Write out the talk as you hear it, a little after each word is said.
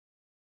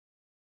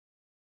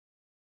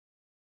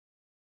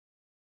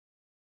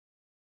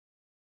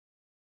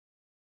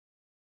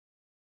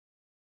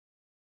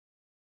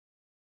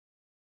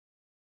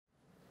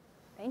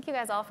Thank you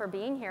guys all for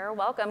being here.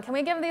 Welcome. Can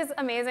we give these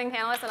amazing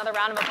panelists another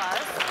round of applause?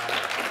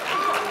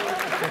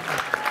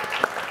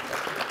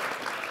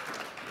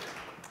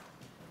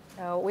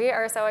 So we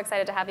are so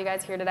excited to have you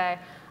guys here today.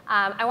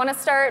 I want to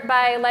start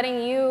by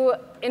letting you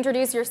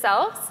introduce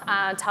yourselves,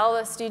 tell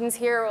the students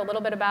here a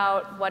little bit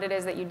about what it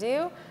is that you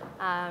do,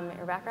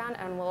 your background,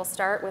 and we'll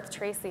start with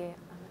Tracy.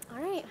 All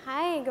right.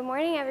 Hi. Good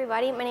morning,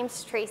 everybody. My name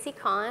is Tracy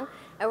Kahn.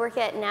 I work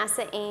at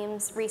NASA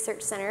Ames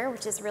Research Center,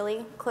 which is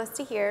really close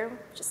to here,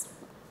 just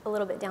a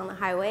little bit down the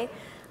highway.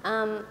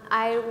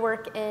 I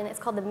work in, it's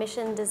called the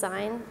Mission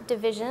Design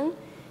Division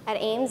at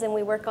Ames, and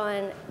we work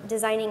on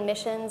designing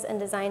missions and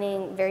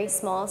designing very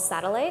small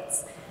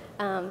satellites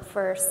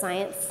for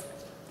science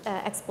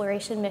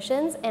exploration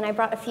missions. And I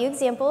brought a few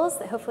examples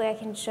that hopefully I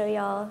can show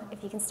y'all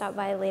if you can stop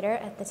by later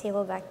at the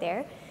table back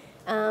there.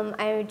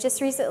 I just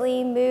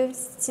recently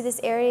moved to this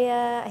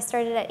area. I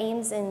started at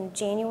Ames in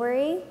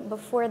January.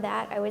 Before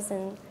that, I was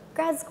in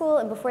grad school,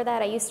 and before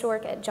that, I used to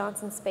work at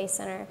Johnson Space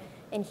Center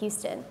in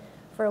Houston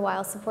for a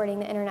while, supporting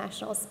the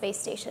International Space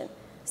Station.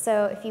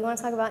 So if you want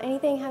to talk about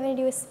anything having to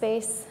do with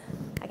space,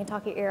 I can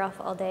talk your ear off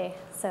all day.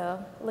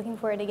 So looking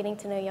forward to getting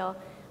to know y'all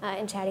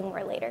and chatting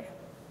more later.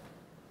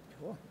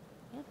 Cool.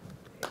 Yeah.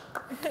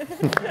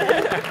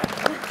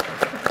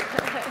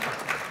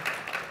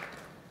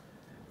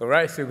 All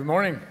right, so good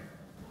morning.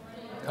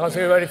 How's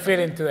everybody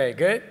feeling today?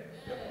 Good?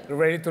 You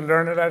ready to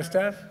learn a lot of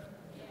stuff?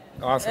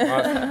 Awesome,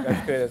 awesome.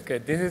 That's good, that's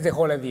good. This is the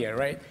whole idea,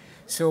 right?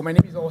 So my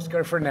name is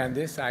Oscar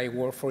Fernandez. I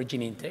work for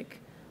Genentech.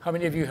 How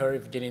many of you heard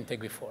of Genentech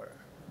before?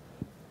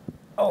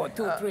 Oh,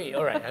 2, 3.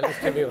 All right, I'll just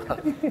tell you.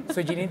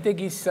 So Genentech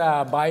is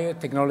a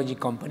biotechnology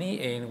company,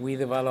 and we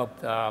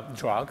develop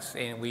drugs,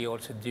 and we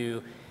also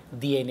do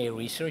DNA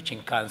research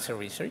and cancer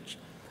research.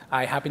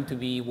 I happen to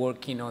be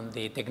working on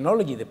the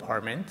technology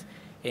department,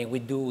 and we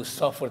do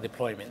software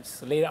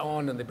deployments. Later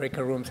on in the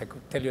breakout rooms, I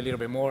could tell you a little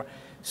bit more.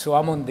 So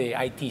I'm on the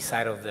IT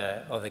side of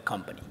the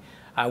company.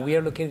 We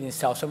are located in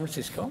South San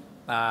Francisco.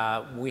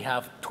 We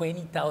have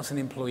 20,000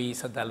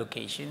 employees at that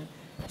location.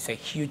 It's a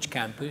huge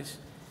campus.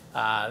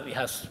 It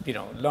has,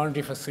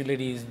 laundry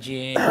facilities,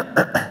 gym,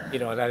 a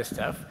lot of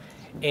stuff.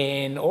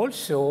 And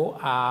also,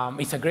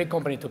 it's a great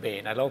company to be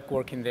in. I love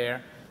working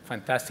there.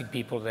 Fantastic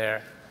people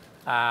there.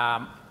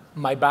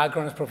 My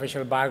background is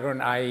professional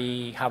background.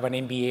 I have an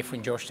MBA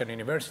from Georgetown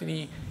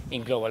University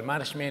in global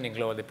management and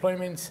global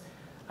deployments.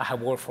 I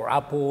have worked for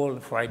Apple,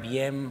 for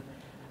IBM,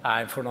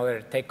 and for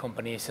other tech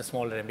companies,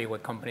 smaller and bigger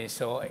companies.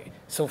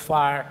 So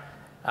far,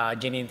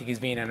 Genentech has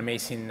been an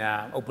amazing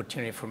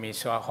opportunity for me.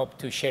 So I hope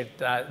to share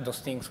those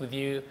things with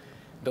you,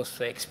 those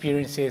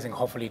experiences, and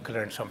hopefully you can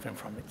learn something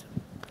from it.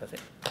 That's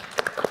it.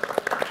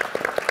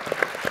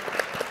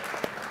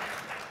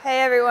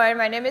 Hey everyone,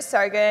 my name is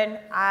Sargon.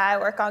 I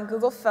work on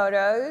Google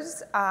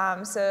Photos.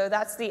 So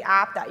that's the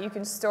app that you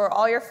can store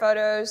all your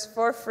photos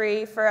for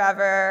free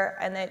forever,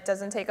 and it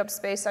doesn't take up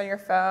space on your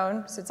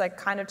phone. So it's like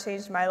kind of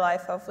changed my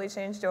life, hopefully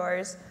changed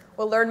yours.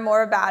 We'll learn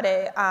more about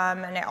it.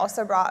 And I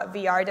also brought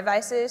VR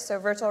devices, so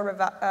virtual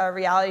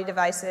reality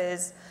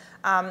devices,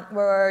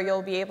 where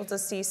you'll be able to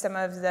see some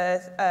of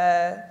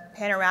the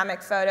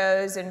panoramic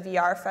photos and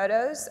VR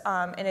photos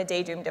in a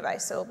Daydream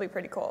device, so it'll be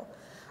pretty cool.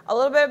 A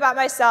little bit about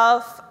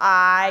myself.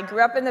 I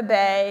grew up in the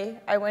Bay.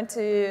 I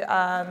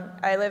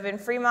live in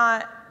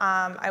Fremont.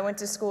 I went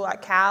to school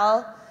at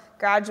Cal,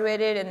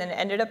 graduated, and then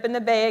ended up in the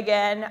Bay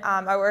again.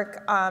 I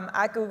work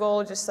at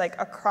Google just like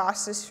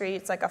across the street.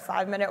 It's like a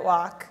 5-minute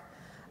walk.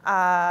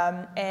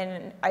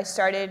 And I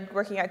started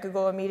working at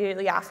Google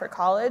immediately after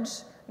college.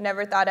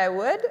 Never thought I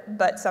would,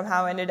 but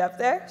somehow ended up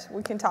there. So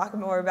we can talk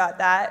more about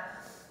that.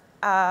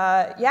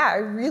 I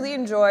really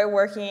enjoy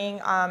working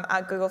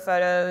at Google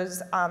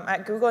Photos.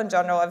 At Google in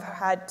general, I've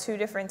had 2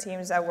 different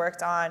teams I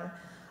worked on,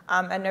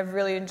 and I've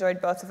really enjoyed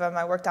both of them.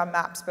 I worked on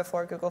Maps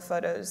before Google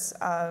Photos.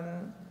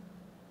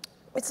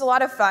 It's a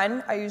lot of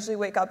fun. I usually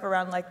wake up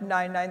around like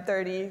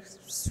 9:30,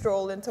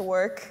 stroll into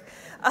work.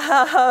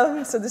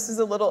 So this is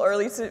a little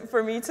early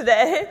for me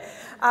today.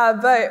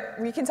 But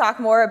we can talk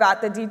more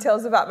about the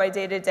details about my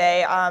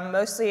day-to-day.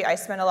 Mostly, I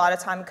spend a lot of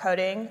time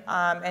coding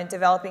and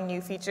developing new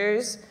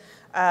features.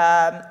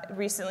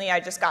 Recently, I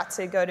just got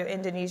to go to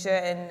Indonesia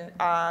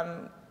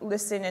and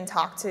listen and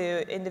talk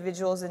to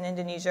individuals in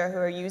Indonesia who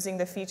are using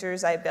the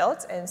features I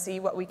built and see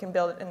what we can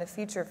build in the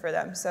future for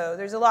them. So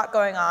there's a lot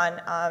going on,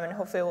 and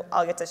hopefully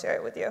I'll get to share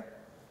it with you.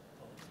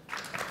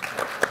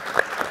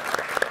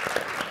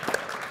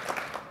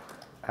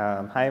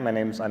 Hi, my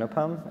name's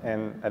Anupam,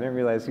 and I didn't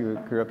realize you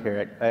grew up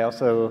here. I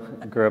also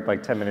grew up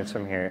like 10 minutes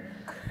from here.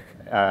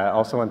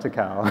 Also went to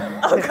Cal.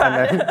 Oh,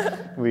 God.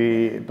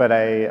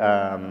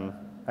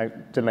 I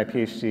did my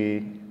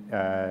PhD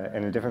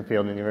in a different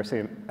field at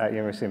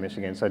University of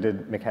Michigan, so I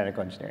did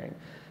mechanical engineering.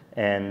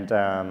 And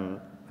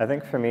I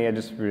think for me, I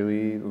just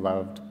really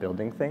loved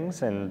building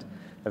things, and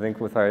I think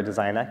with our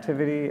design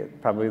activity,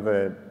 probably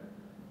the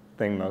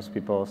thing most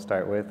people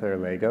start with are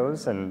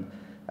Legos, and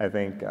I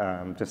think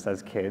just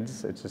as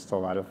kids, it's just a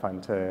lot of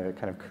fun to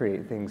kind of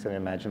create things and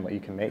imagine what you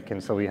can make.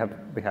 And so we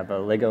have a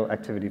Lego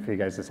activity for you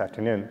guys this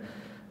afternoon.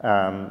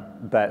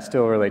 that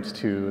still relates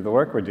to the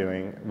work we're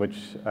doing,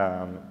 which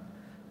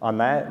on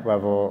that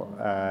level,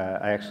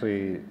 I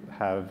actually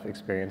have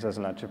experience as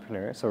an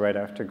entrepreneur. So right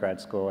after grad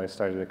school, I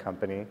started a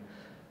company.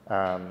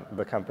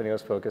 The company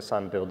was focused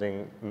on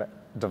building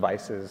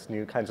devices,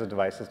 new kinds of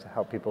devices to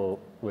help people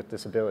with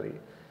disability.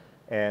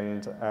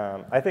 And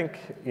I think,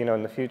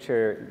 in the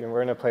future,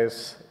 we're in a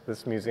place,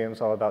 this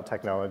museum's all about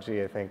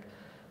technology. I think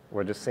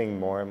we're just seeing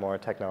more and more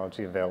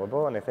technology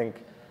available. And I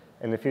think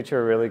in the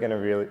future, we're really going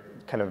to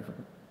kind of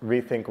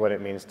rethink what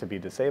it means to be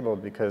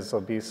disabled, because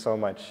there'll be so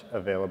much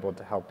available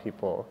to help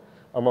people,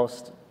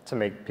 almost to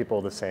make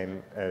people the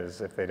same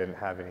as if they didn't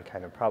have any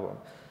kind of problem.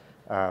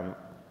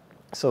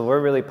 So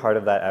we're really part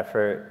of that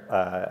effort.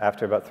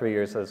 After about 3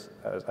 years as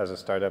a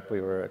startup,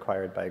 we were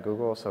acquired by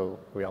Google, so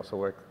we also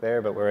work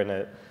there, but we're in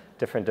a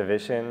different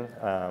division.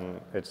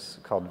 It's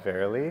called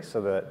Verily,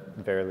 so that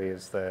Verily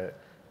is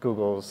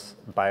Google's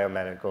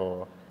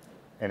biomedical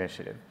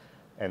initiative.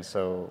 And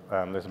so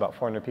there's about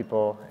 400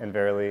 people in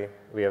Verily.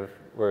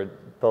 We're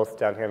both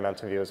down here in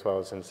Mountain View as well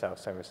as in South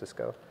San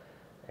Francisco.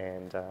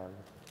 And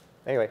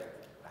anyway,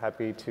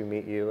 happy to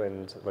meet you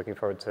and looking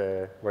forward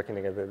to working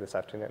together this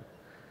afternoon.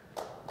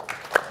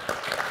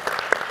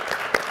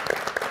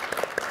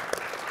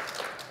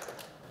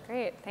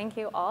 Great, thank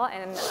you all,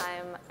 and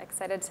I'm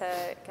excited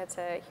to get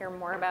to hear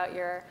more about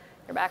your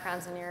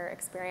backgrounds and your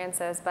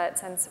experiences. But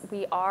since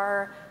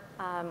we're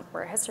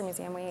a history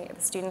museum, the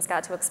students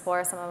got to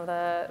explore some of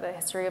the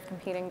history of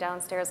computing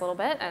downstairs a little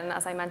bit, and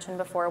as I mentioned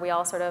before, we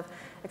all sort of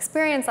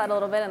experienced that a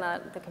little bit, and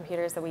the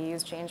computers that we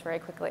use change very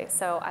quickly.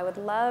 So I would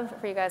love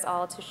for you guys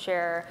all to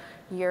share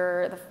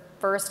the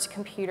first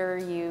computer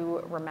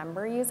you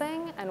remember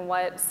using and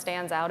what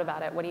stands out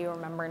about it. What do you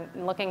remember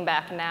looking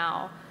back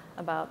now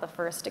about the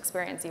first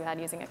experience you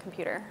had using a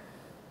computer?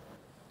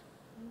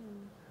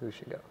 Who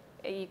should go?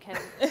 You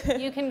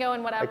can go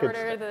in whatever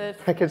order.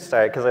 I could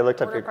start because I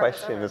looked up your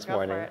question this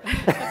morning.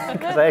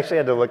 Because I actually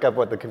had to look up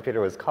what the computer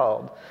was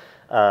called.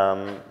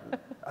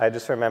 I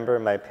just remember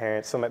my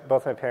parents, so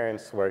both my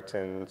parents worked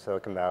in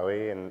Silicon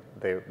Valley, and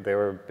they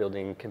were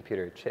building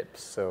computer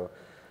chips. So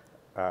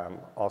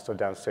also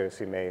downstairs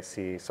you may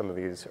see some of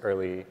these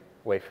early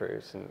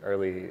wafers and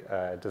early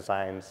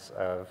designs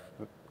of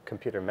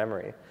computer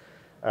memory.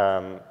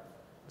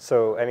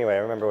 So anyway, I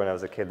remember when I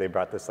was a kid, they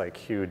brought this like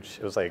huge,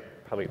 it was like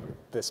probably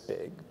this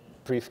big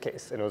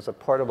briefcase, and it was a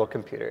portable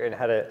computer, and it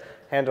had a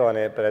handle on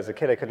it, but as a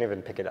kid, I couldn't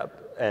even pick it up.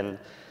 And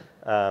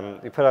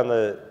we put it on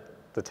the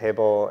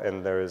table,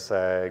 and there was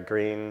a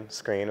green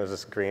screen. It was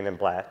just green and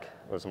black.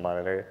 It was a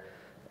monitor.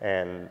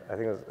 And I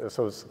think it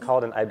was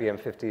called an IBM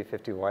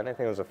 5051. I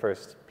think it was the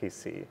first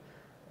PC.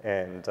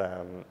 And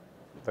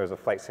there was a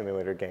flight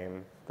simulator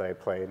game that I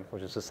played,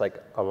 which was just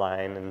like a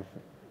line and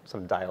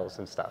some dials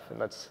and stuff,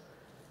 and that's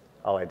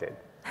all I did.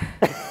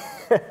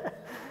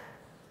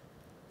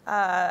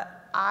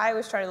 I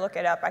was trying to look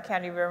it up. I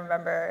can't even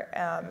remember,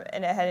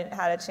 and I hadn't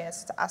had a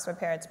chance to ask my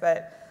parents,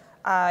 but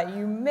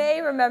you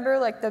may remember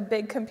like the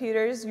big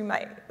computers. You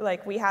might,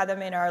 like we had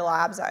them in our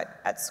labs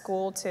at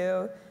school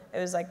too. It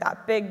was like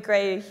that big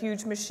gray,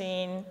 huge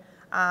machine.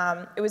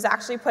 It was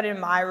actually put in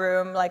my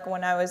room like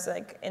when I was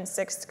like in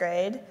 6th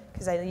grade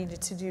because I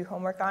needed to do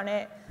homework on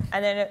it.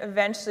 And then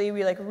eventually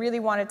we like really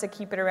wanted to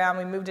keep it around.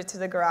 We moved it to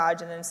the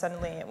garage, and then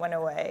suddenly it went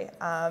away.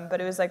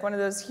 But it was like one of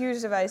those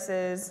huge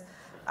devices.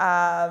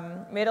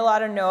 Made a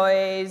lot of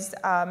noise.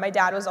 My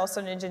dad was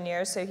also an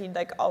engineer, so he'd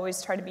like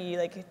always try to be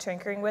like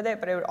tinkering with it,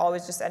 but it would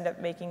always just end up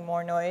making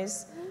more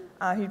noise.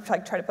 He'd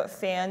like try to put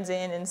fans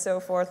in and so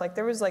forth. Like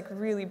there was like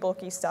really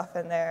bulky stuff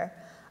in there.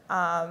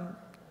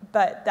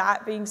 But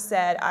that being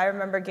said, I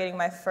remember getting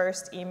my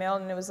first email,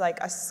 and it was like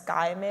a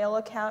SkyMail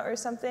account or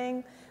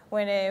something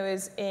when I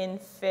was in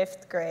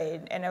 5th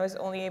grade, and I was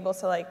only able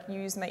to like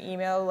use my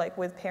email like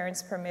with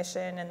parents'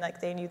 permission, and like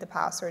they knew the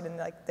password, and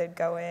like they'd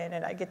go in,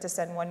 and I get to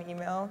send one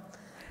email.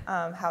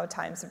 How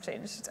times have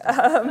changed,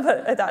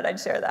 but I thought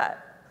I'd share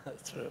that.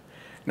 That's true.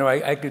 No,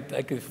 I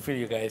could feel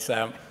you guys.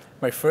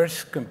 My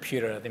first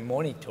computer, the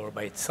monitor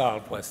by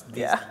itself was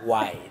this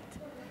wide.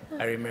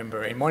 I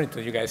remember a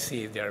monitor, you guys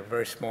see, they're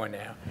very small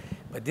now.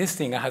 But this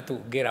thing, I had to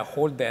get a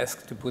whole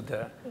desk to put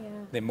the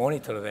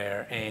monitor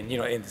there. And,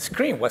 and the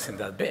screen wasn't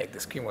that big.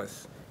 The screen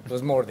was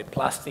more the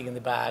plastic in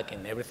the back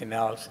and everything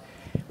else.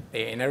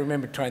 And I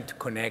remember trying to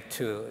connect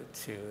to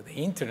the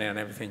internet and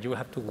everything. You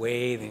have to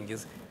wait and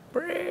just,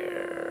 you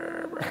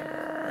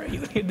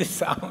hear the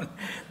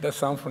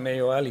sound from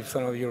AOL, if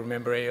some of you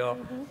remember AOL.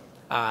 Mm-hmm.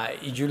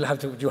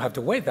 You have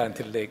to wait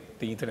until the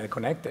internet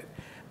connected.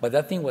 But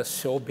that thing was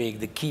so big.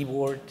 The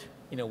keyboard,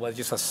 was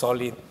just a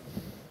solid,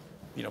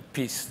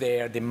 piece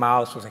there. The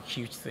mouse was a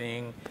huge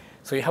thing.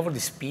 So you have all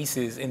these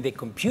pieces, and the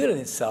computer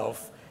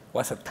itself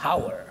was a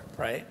tower,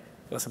 right?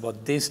 It was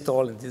about this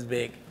tall and this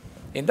big.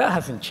 And that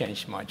hasn't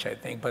changed much, I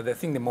think. But I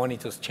think the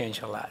monitors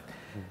changed a lot.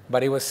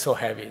 But it was so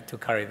heavy to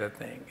carry that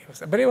thing.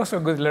 But it was a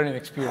good learning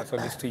experience,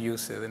 at least to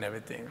use it and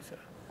everything. So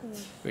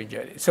we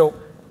enjoyed it. So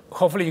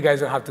hopefully you guys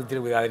don't have to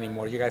deal with that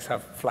anymore. You guys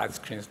have flat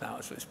screens now,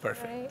 so it's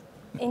perfect. Right.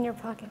 In your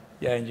pocket.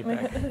 Yeah, in your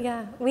pocket.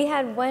 Yeah, we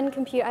had one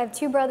computer. I have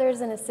 2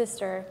 brothers and a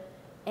sister,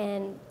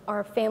 and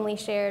our family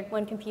shared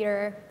one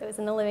computer that was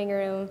in the living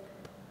room,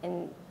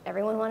 and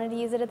everyone wanted to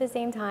use it at the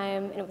same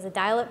time, and it was a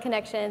dial-up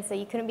connection, so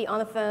you couldn't be on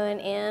the phone,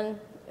 and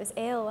it was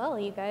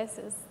AOL, you guys.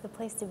 It was the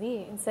place to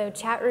be. And so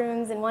chat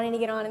rooms and wanting to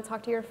get on and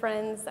talk to your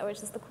friends, that was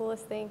just the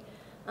coolest thing.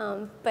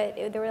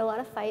 There were a lot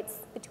of fights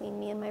between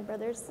me and my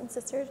brothers and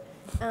sisters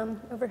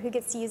over who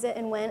gets to use it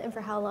and when and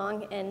for how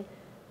long, and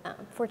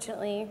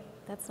fortunately,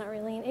 that's not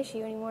really an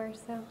issue anymore,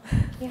 so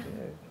yeah.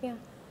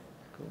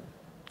 Cool.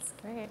 That's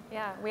great.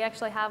 Yeah, we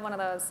actually have one of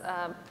those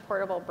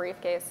portable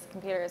briefcase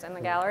computers in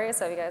the gallery,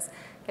 so if you guys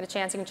get a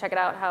chance, you can check it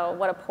out,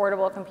 what a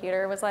portable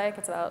computer was like.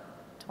 It's about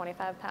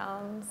 25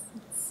 pounds.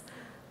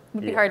 It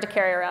would be hard to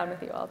carry around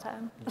with you all the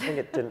time. I think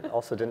it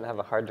didn't have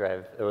a hard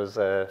drive. It was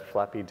a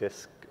floppy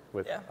disk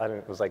with, I don't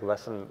know, it was like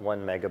less than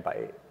 1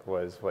 megabyte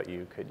was what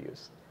you could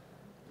use.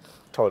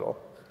 Total.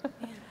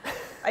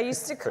 I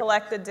used to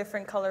collect the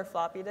different color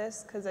floppy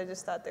disks because I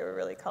just thought they were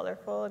really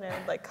colorful, and I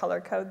would like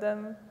color code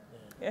them.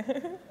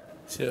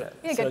 So,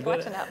 Yeah, good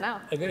collection out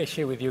now. I got to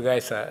share with you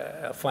guys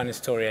a funny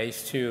story.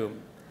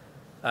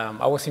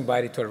 I was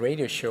invited to a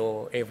radio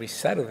show every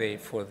Saturday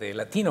for the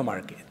Latino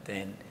market,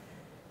 and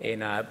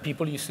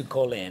people used to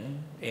call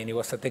in, and it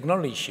was a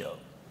technology show.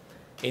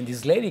 And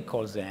this lady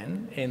calls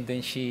in, and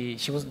then she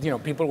was,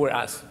 people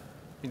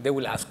they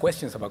will ask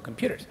questions about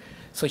computers.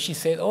 So she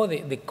said, oh,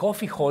 the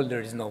coffee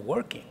holder is not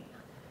working.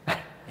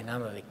 And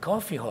I'm like, the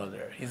coffee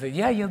holder? He said,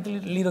 yeah, you have the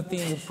little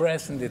thing you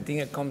press and the thing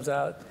that comes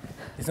out.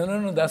 He said,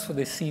 no, that's for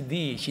the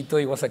CD. She thought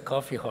it was a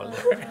coffee holder.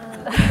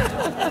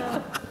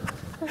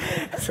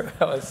 So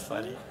that was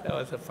funny. That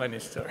was a funny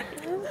story.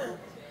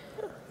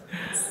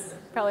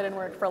 Probably didn't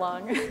work for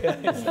long.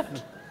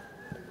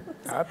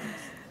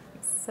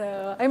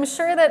 So I'm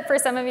sure that for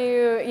some of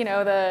you,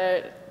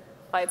 the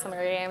Flight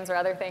Simulator games or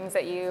other things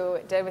that you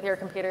did with your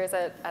computers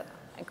at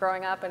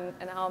growing up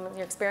and home,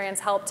 your experience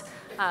helped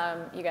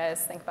you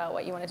guys think about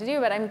what you wanted to do.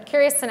 But I'm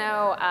curious to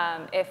know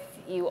if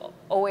you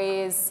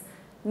always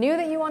knew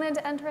that you wanted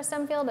to enter a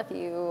STEM field,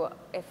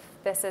 if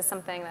this is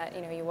something that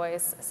you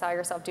always saw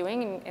yourself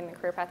doing in the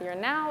career path you're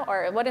in now,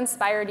 or what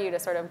inspired you to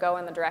sort of go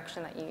in the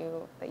direction that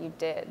you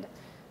did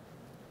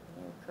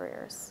in your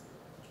careers.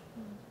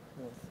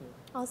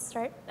 I'll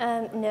start.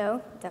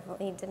 No,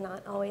 definitely did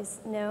not always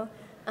know.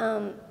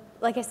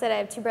 Like I said, I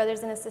have 2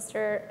 brothers and a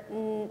sister.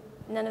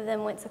 None of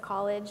them went to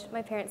college.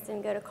 My parents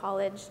didn't go to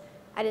college.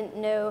 I didn't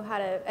know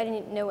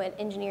what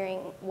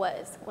engineering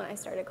was when I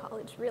started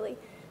college, really.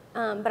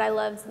 But I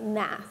loved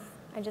math.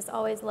 I just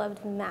always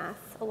loved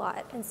math a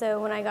lot. And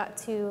so when I got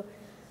to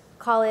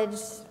college,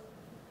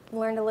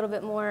 learned a little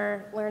bit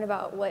more, learned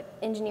about what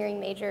engineering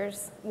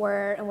majors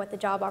were and what the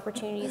job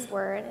opportunities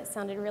were, and it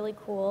sounded really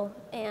cool.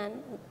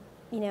 And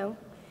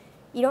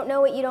you don't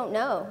know what you don't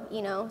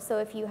know, so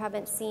if you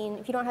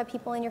don't have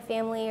people in your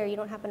family or you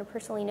don't happen to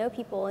personally know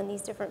people in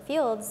these different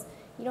fields,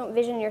 you don't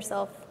vision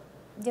yourself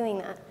doing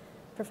that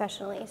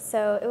professionally.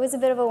 So it was a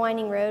bit of a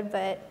winding road,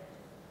 but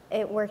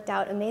it worked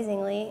out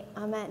amazingly.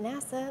 I'm at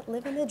NASA,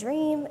 living the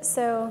dream.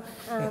 So,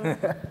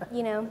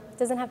 it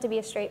doesn't have to be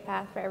a straight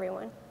path for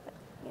everyone. But,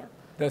 yeah.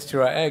 That's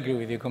true. I agree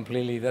with you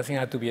completely. It doesn't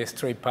have to be a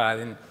straight path.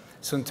 And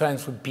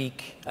sometimes we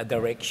pick a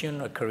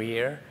direction, a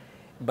career,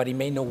 but it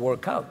may not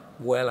work out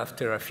well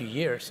after a few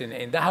years.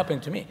 And that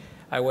happened to me.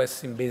 I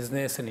was in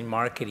business and in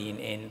marketing,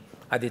 and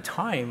at the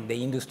time,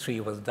 the industry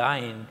was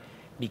dying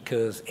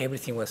because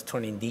everything was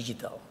turning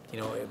digital,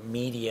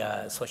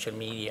 media, social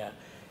media,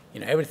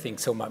 everything.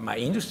 So my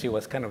industry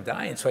was kind of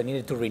dying, so I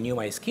needed to renew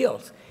my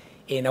skills.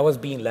 And I was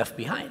being left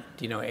behind,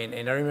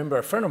 and I remember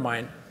a friend of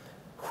mine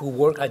who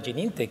worked at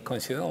Genentech,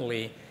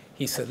 coincidentally,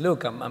 he said,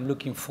 look, I'm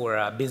looking for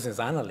a business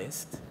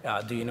analyst.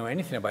 Do you know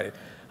anything about it?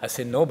 I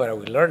said, no, but I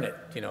will learn it.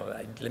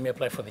 Let me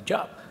apply for the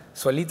job.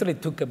 So I literally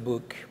took a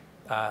book,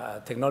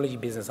 technology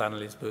business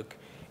analyst book,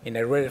 and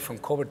I read it from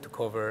cover to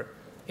cover,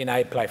 and I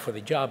applied for the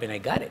job, and I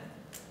got it.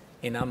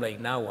 And I'm like,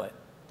 now what?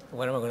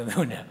 What am I going to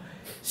do now?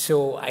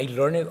 So I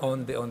learned it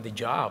on the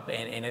job,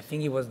 and I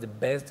think it was the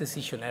best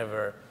decision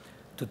ever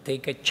to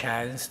take a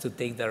chance, to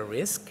take that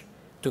risk,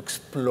 to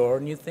explore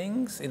new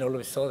things, and all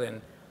of a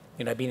sudden,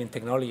 I've been in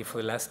technology for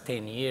the last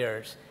 10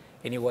 years,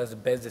 and it was the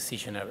best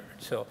decision ever.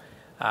 So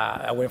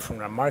I went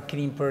from a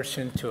marketing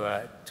person to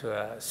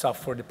a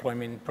software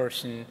deployment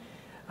person.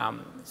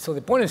 So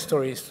the point of the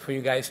story is for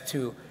you guys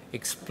to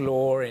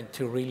explore and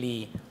to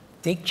really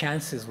take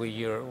chances with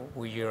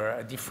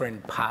your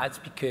different paths,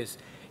 because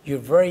you're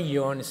very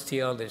young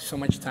still. There's so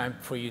much time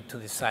for you to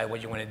decide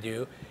what you want to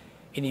do.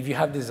 And if you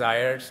have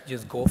desires,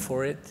 just go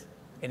for it.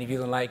 And if you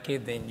don't like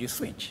it, then you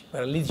switch.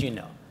 But at least you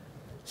know.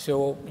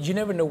 So you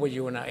never know where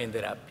you want to end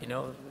up,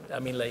 I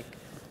mean, like,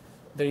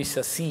 there is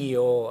a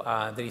CEO,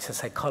 there is a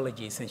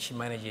psychologist, and she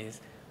manages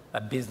a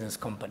business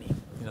company.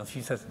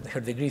 She has her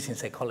degrees in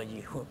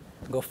psychology.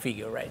 Go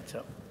figure, right?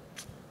 So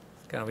it's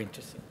kind of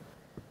interesting.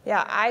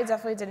 Yeah, I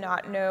definitely did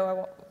not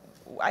know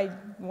I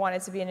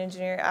wanted to be an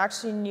engineer. I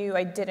actually knew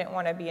I didn't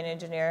want to be an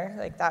engineer.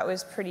 Like, that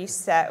was pretty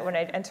set when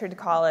I entered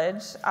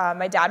college.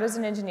 My dad was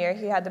an engineer.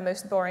 He had the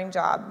most boring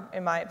job,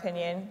 in my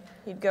opinion.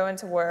 He'd go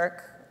into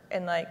work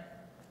and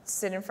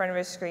sit in front of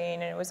a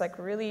screen, and it was like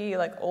really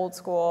like old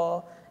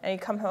school. And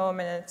you'd come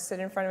home and sit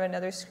in front of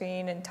another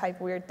screen and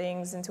type weird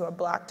things into a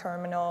black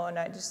terminal, and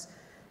it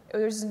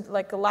was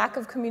like a lack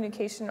of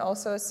communication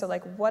also as to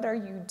like, what are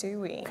you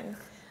doing?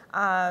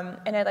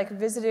 And I like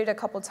visited a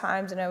couple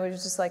times, and I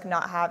was just like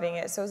not having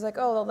it. So I was like,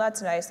 oh, well,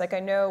 that's nice. Like I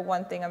know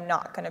one thing I'm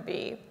not gonna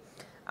be.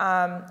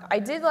 I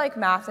did like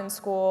math in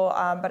school,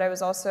 but I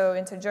was also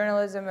into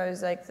journalism. I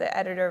was like the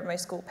editor of my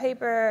school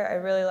paper. I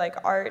really like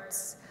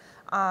arts.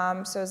 So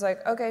I was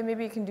like, okay,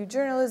 maybe you can do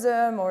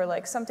journalism or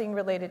like something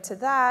related to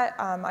that.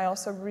 I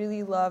also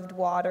really loved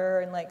water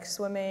and like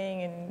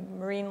swimming and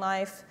marine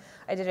life.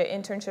 I did an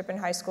internship in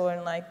high school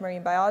in like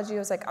marine biology. I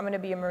was like, I'm gonna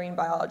be a marine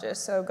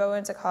biologist. So go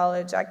into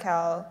college at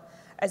Cal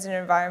as an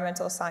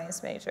environmental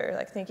science major,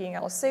 like thinking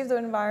I'll save the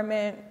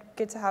environment,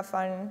 get to have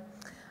fun.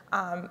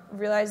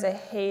 Realized I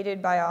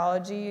hated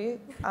biology.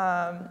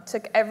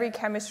 Took every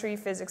chemistry,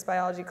 physics,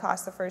 biology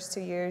class the first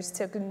 2 years.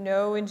 Took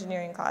no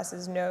engineering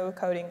classes, no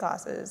coding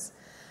classes.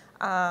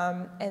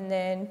 And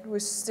then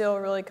was still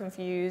really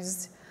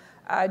confused.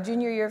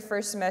 Junior year,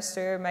 first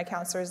semester, my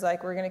counselor was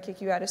like, we're gonna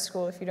kick you out of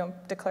school if you don't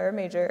declare a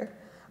major.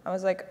 I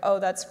was like, oh,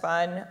 that's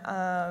fun.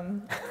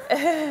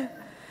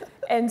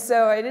 And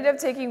so I ended up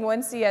taking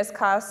one CS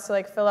class to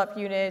like fill up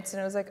units,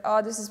 and I was like,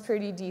 oh, this is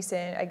pretty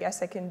decent. I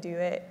guess I can do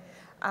it.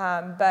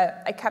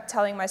 But I kept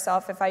telling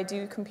myself if I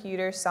do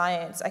computer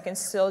science, I can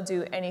still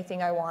do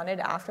anything I wanted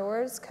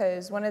afterwards,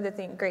 because one of the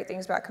great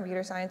things about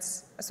computer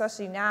science,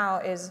 especially now,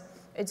 is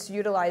it's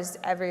utilized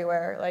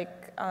everywhere.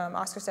 Like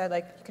Oscar said,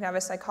 like you can have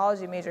a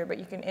psychology major, but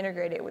you can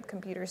integrate it with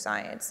computer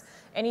science.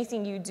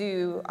 Anything you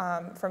do,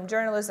 from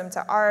journalism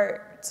to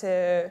art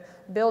to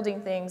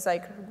building things,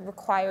 like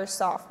requires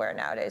software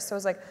nowadays. So I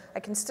was like, I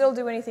can still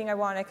do anything I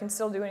want. I can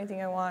still do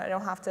anything I want. I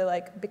don't have to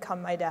like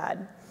become my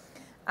dad.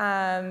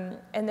 And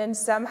then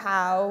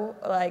somehow,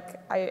 like,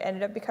 I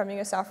ended up becoming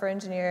a software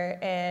engineer,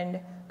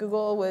 and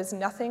Google was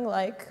nothing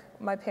like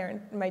my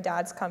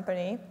dad's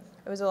company.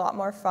 It was a lot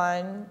more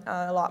fun,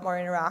 a lot more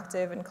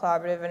interactive and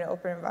collaborative and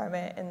open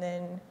environment, and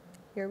then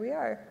here we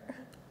are.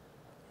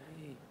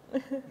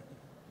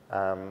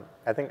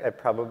 I think I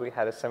probably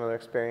had a similar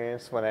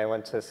experience when I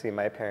went to see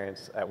my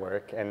parents at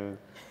work, and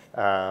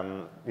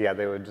yeah,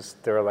 they were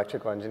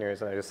electrical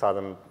engineers, and I just saw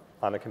them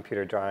on a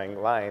computer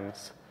drawing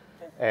lines.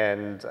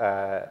 And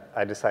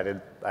I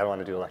decided I don't want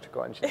to do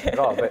electrical engineering at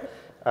all. But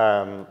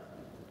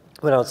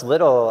when I was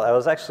little, I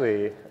was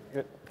actually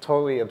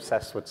totally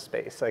obsessed with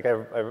space. Like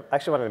I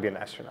actually wanted to be an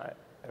astronaut.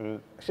 And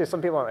actually,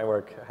 some people at my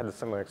work had a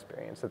similar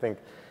experience. I think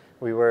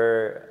I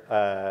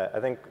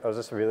was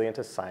just really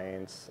into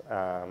science.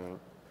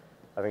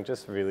 I think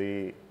just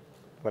really,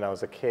 when I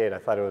was a kid, I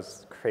thought it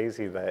was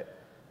crazy that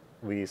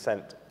we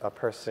sent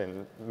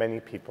many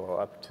people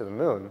up to the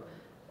moon.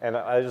 And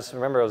I just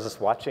remember I was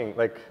just watching,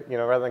 like,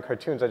 rather than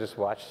cartoons, I just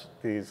watched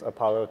these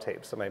Apollo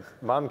tapes that my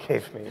mom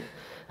gave me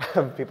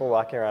of people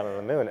walking around on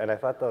the moon. And I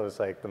thought that was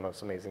like the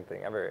most amazing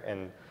thing ever.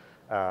 And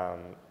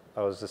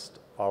I was just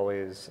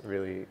always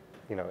really,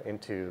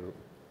 into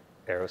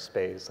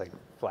aerospace, like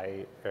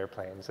flight,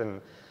 airplanes. And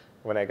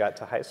when I got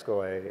to high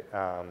school, I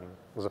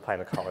was applying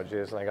to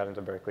colleges, and I got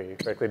into Berkeley.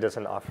 Berkeley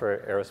doesn't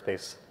offer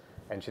aerospace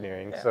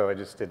engineering, so I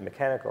just did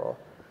mechanical,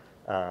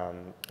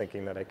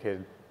 thinking that I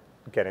could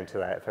get into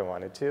that if I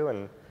wanted to.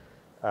 And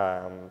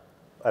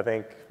I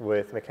think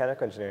with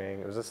mechanical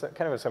engineering, it was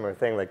kind of a similar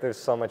thing. Like there's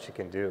so much you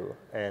can do.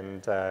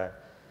 And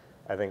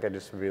I think I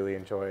just really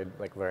enjoyed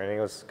like learning.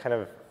 It was kind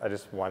of, I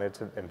just wanted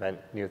to invent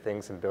new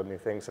things and build new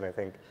things. And I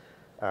think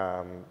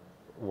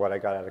what I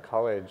got out of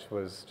college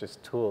was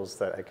just tools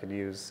that I could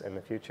use in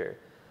the future.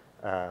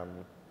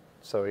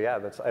 So yeah,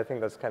 I think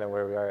that's kind of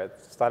where we are.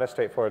 It's not a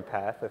straightforward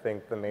path. I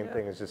think the main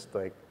thing is just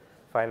like,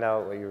 find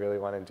out what you really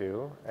want to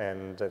do,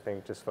 and I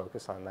think just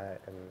focus on that,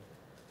 and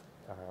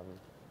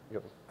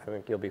I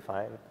think you'll be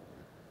fine.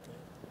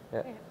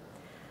 Yeah.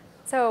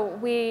 So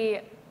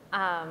we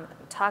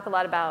talk a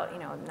lot about,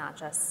 not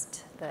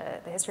just the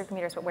history of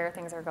computers, but where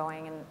things are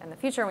going in the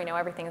future. We know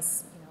everything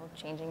is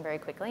changing very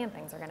quickly, and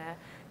things are going to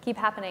keep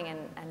happening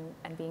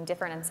and being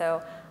different. And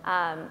so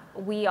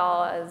we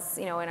all, as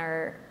in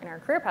our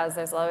career paths,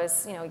 there's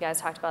always, you guys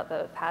talked about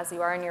the paths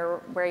you are in,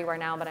 where you are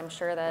now, but I'm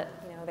sure that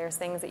there's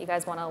things that you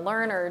guys want to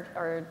learn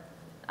or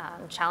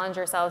challenge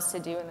yourselves to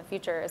do in the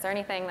future. Is there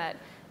anything that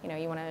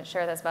you want to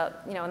share with us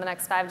about in the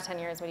next 5 to 10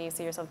 years? What do you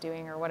see yourself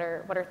doing, or what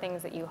are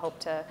things that you hope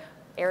to,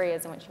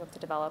 areas in which you hope to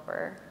develop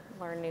or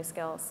learn new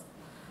skills?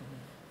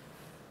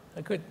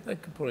 I could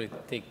probably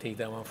take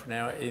that one for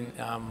now.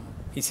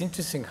 It's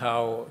interesting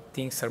how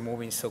things are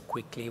moving so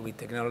quickly with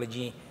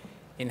technology,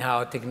 and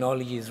how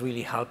technology is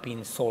really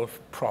helping solve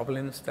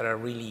problems that are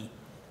really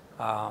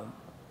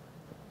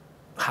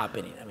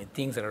happening. I mean,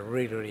 things that are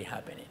really, really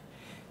happening.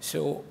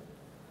 So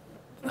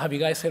have you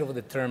guys heard of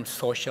the term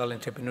social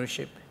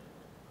entrepreneurship?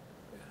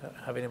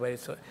 Have anybody?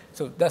 So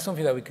that's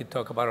something that we could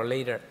talk about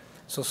later.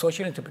 So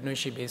social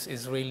entrepreneurship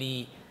is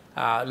really,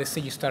 let's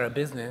say you start a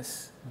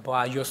business,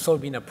 but you're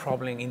solving a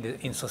problem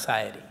in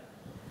society.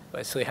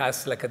 Right? So it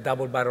has like a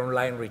double bottom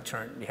line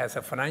return. It has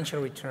a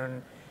financial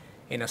return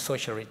and a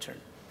social return.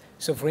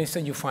 So for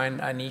instance, you find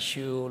an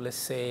issue, let's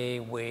say,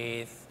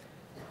 with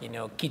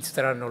kids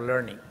that are not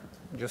learning,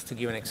 just to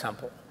give an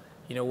example.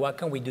 What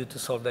can we do to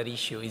solve that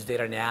issue? Is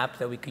there an app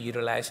that we could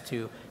utilize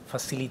to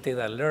facilitate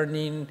that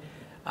learning?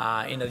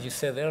 And as you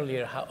said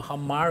earlier, how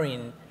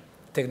marrying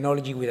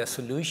technology with a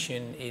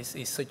solution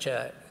is such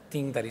a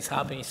thing that is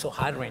happening. It's so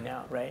hard right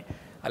now, right?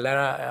 A lot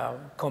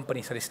of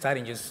companies are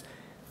starting just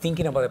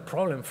thinking about the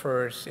problem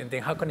first, and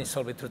then how can I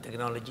solve it through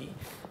technology?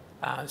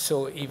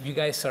 So if you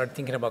guys are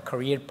thinking about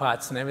career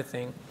paths and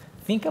everything,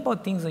 think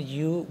about things that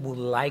you would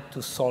like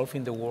to solve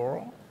in the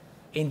world,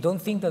 and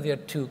don't think that they're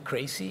too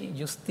crazy.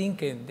 Just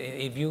think,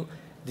 if you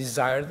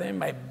desire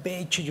them, I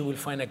bet you will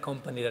find a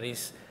company that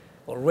is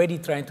already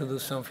trying to do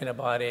something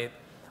about it,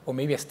 or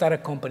maybe a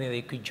startup company that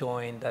you could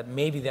join that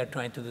maybe they're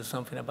trying to do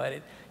something about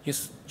it.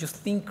 Just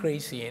think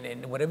crazy,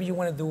 and whatever you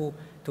want to do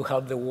to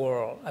help the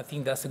world, I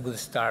think that's a good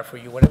start for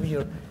you. Whatever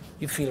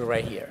you feel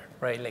right here,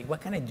 right? Like,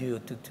 what can I do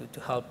to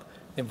help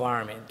the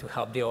environment, to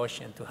help the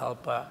ocean, to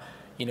help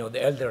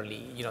the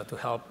elderly, to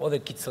help other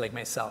kids like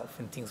myself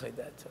and things like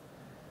that. So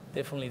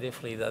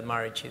definitely that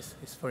marriage is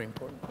very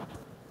important.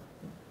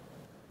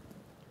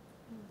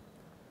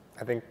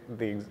 I think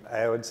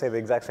I would say the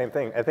exact same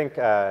thing. I think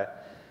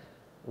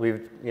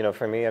we've,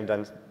 for me, I've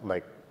done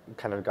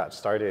kind of got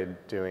started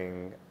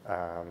doing,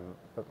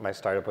 my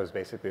startup was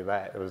basically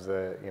that. It was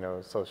a,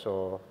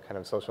 social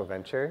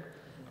venture.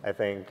 I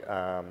think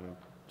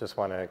just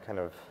want to kind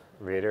of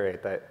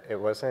reiterate that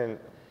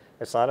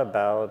it's not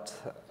about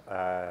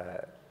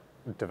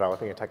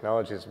developing a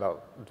technology, it's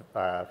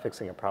about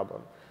fixing a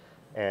problem.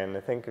 And I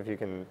think if you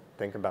can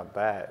think about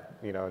that,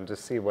 and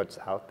just see what's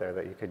out there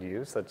that you could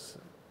use, that's,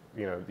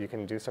 you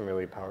can do some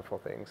really powerful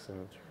things.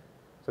 And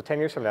so 10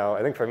 years from now,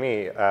 I think for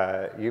me,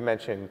 you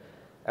mentioned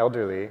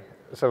elderly.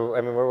 So,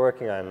 I mean, we're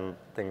working on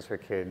things for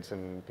kids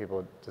and people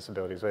with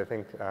disabilities, but I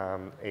think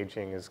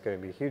aging is going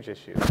to be a huge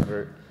issue.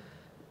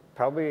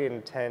 Probably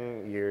in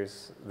 10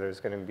 years, there's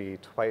going to be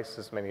twice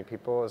as many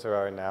people as there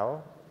are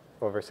now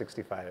over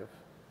 65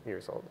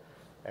 years old.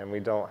 And we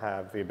don't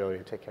have the ability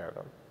to take care of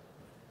them.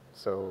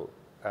 So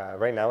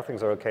right now,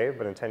 things are okay,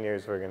 but in 10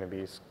 years, we're going to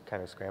be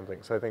kind of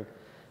scrambling. So I think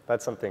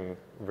that's something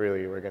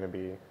really we're going to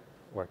be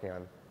working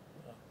on.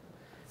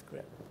 That's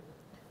great.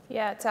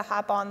 Yeah, to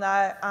hop on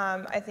that,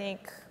 I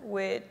think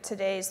with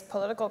today's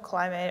political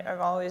climate, I've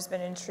always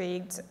been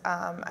intrigued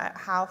at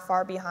how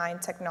far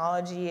behind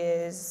technology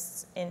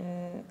is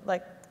in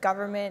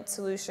government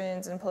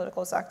solutions and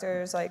political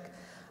sectors.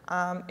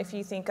 If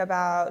you think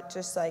about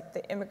just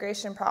the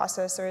immigration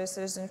process or the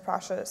citizen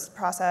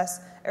process,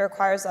 it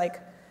requires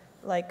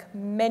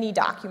many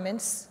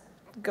documents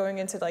going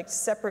into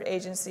separate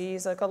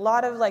agencies, a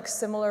lot of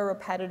similar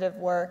repetitive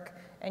work.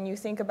 And you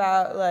think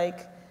about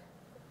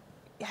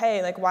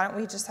hey, why don't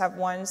we just have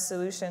one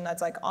solution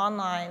that's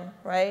online,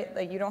 right?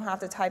 You don't have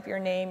to type your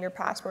name, your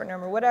passport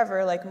number,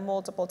 whatever,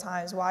 multiple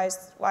times. Why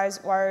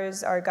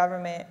is our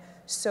government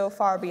so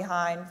far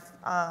behind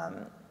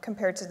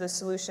compared to the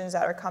solutions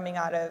that are coming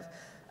out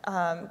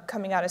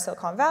of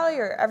Silicon Valley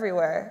or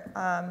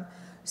everywhere?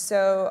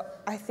 So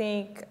I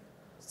think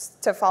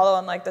to follow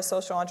on the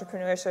social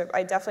entrepreneurship,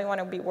 I definitely want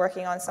to be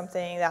working on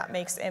something that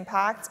makes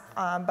impact,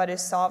 but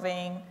is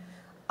solving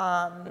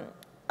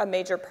a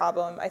major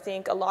problem. I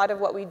think a lot of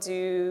what we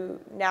do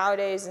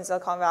nowadays in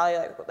Silicon Valley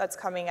that's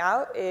coming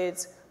out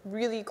is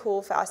really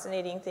cool,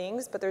 fascinating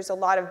things, but there's a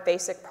lot of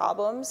basic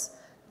problems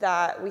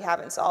that we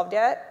haven't solved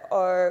yet,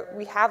 or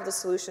we have the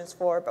solutions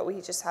for, but we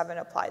just haven't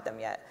applied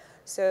them yet.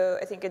 So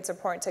I think it's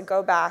important to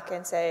go back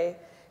and say,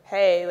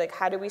 hey,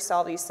 how do we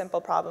solve these simple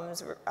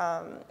problems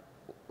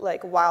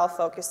while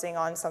focusing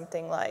on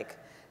something like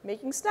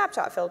making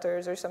Snapchat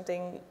filters or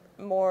something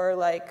more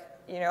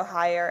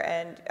higher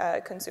end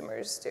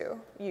consumers do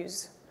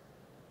use.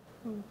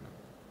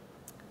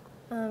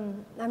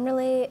 I'm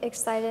really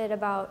excited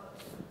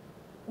about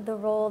the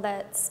role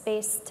that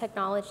space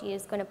technology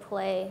is going to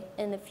play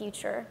in the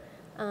future.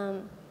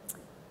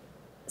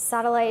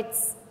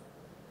 Satellites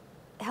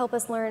help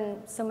us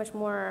learn so much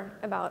more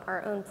about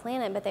our own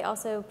planet, but they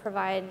also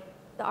provide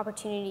the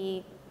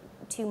opportunity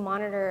to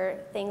monitor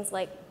things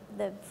like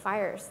the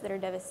fires that are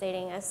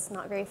devastating us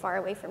not very far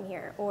away from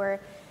here,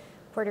 or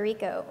Puerto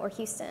Rico or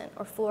Houston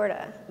or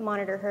Florida,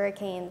 monitor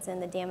hurricanes and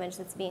the damage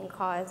that's being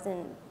caused,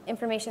 and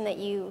information that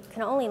you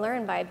can only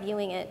learn by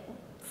viewing it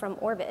from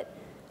orbit.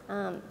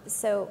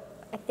 So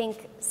I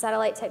think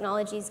satellite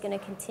technology is going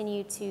to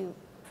continue to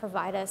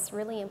provide us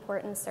really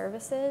important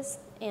services,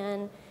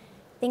 and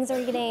things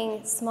are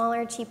getting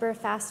smaller, cheaper,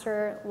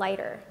 faster,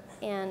 lighter.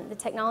 And the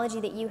technology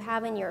that you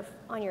have on your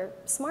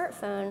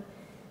smartphone,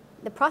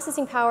 the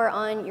processing power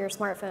on your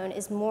smartphone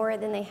is more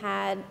than they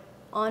had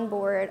on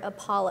board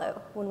Apollo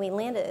when we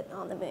landed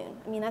on the moon.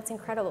 I mean, that's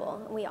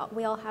incredible. We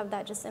all have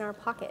that just in our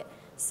pocket.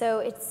 So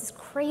it's this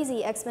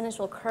crazy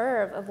exponential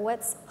curve of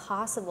what's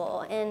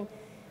possible. And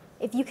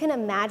if you can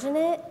imagine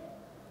it,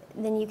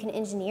 then you can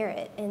engineer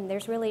it. And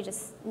there's really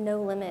just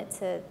no limit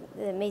to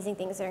the amazing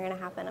things that are going to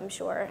happen, I'm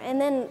sure.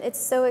 And then it's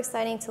so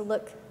exciting to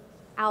look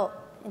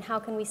out and how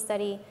can we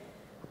study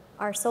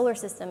our solar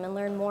system and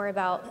learn more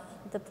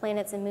about the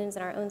planets and moons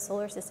in our own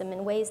solar system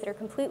in ways that are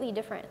completely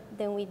different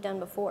than we've done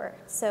before.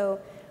 So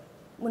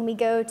when we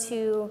go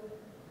to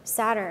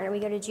Saturn, or we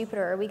go to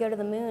Jupiter, or we go to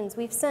the moons,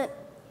 we've sent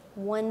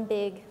one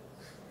big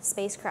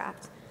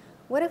spacecraft.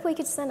 What if we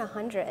could send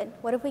 100?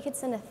 What if we could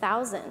send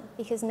 1,000?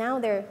 Because now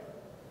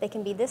they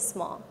can be this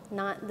small,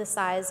 not the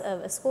size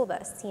of a school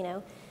bus, you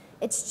know?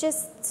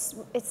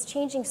 It's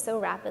changing so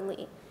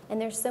rapidly, and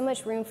there's so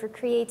much room for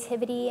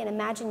creativity and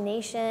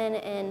imagination,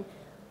 and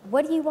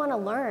what do you want to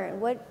learn?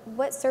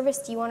 What service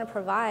do you want to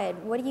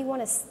provide? What do you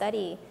want to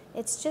study?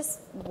 It's just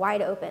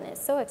wide open.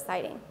 It's so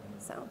exciting.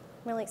 So I'm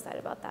really excited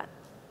about that.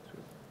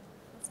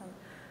 Awesome. All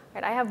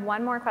right, I have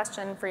one more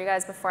question for you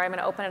guys before I'm going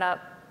to open it up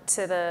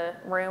to the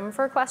room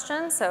for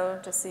questions. So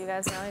just so you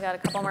guys know, you got a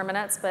couple more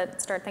minutes,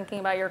 but start thinking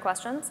about your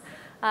questions.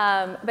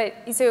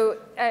 So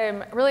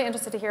I'm really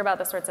interested to hear about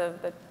the sorts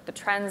of the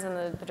trends and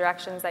the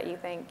directions that you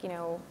think, you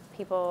know,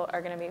 people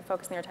are going to be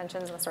focusing their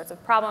attentions on the sorts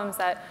of problems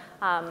that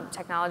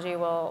technology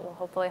will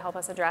hopefully help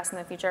us address in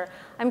the future.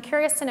 I'm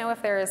curious to know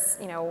if there's,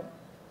 you know,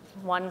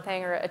 one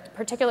thing or a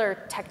particular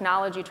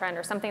technology trend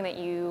or something that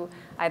you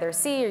either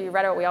see or you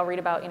read about. We all read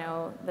about, you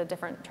know, the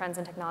different trends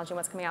in technology and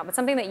what's coming out, but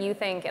something that you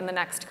think in the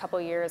next couple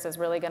of years is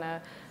really going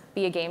to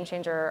be a game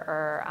changer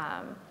or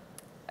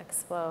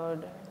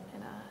explode,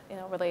 you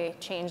know, really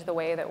change the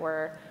way that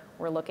we're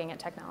looking at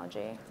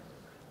technology.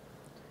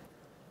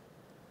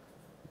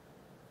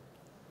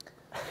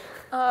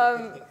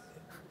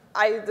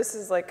 This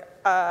is like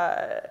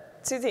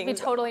two things. Be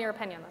totally your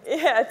opinion.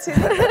 Yeah, two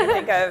things I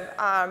think of.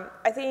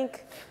 I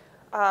think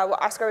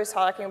what Oscar was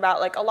talking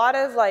about, like a lot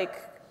of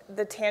like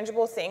the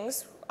tangible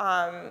things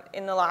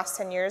in the last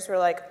 10 years were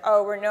like,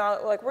 oh, we're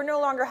no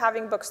longer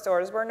having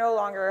bookstores. We're no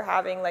longer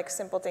having like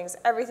simple things.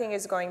 Everything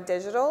is going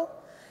digital.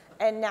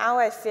 And now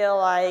I feel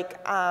like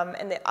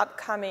in the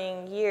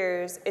upcoming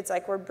years, it's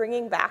like we're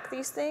bringing back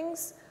these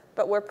things,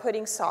 but we're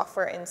putting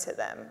software into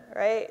them,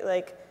 right?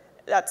 Like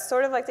that's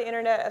sort of like the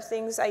Internet of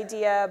Things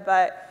idea,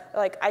 but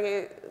like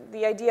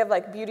the idea of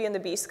like Beauty and the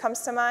Beast comes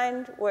to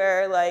mind,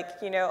 where like,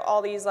 you know,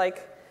 all these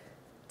like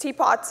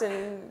teapots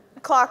and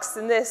clocks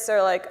and this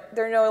are like,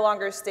 they're no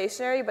longer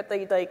stationary, but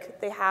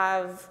they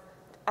have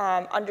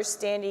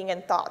understanding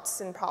and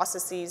thoughts and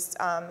processes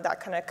that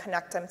kind of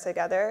connect them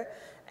together.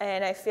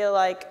 And I feel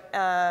like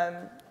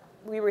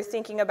we were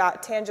thinking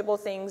about tangible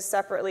things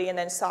separately and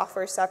then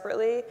software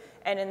separately.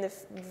 And in the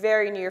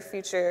very near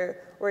future,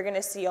 we're going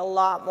to see a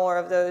lot more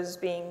of those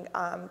being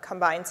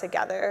combined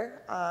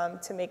together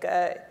to make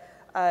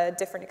a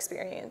different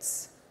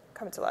experience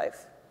come to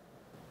life.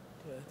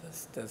 Yeah,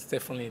 that's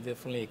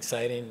definitely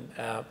exciting.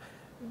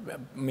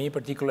 Me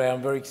particularly,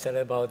 I'm very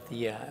excited about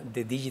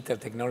the digital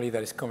technology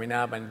that is coming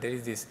up. And there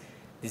is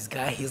this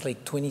guy, he's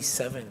like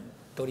 27,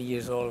 30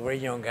 years old, very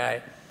young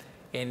guy.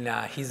 And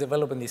he's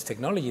developing this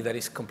technology that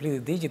is completely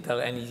digital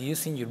and is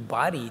using your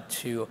body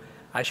to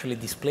actually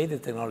display the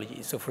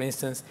technology. So for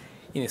instance,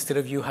 instead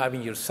of you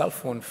having your cell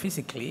phone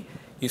physically,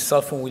 your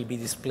cell phone will be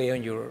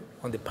displayed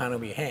on the palm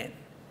of your hand.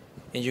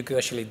 And you could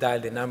actually dial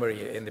the number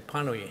in the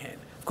palm of your hand.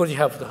 Of course, you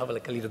have to have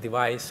like a little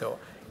device, so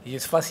it's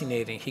just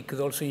fascinating. He could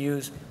also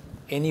use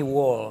any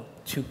wall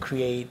to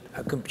create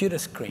a computer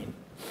screen,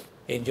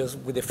 and just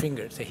with the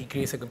fingers. So he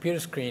creates a computer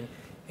screen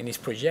and it's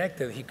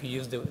projected. He could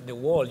use the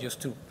wall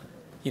just to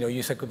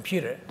use a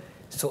computer.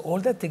 So all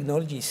that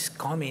technology is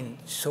coming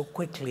so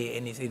quickly,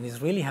 and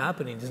it's really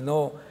happening.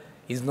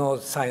 It's no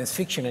science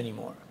fiction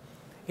anymore.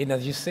 And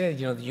as you said,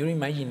 your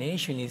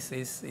imagination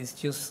is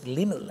just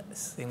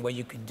limitless in what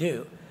you could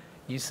do.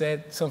 You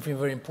said something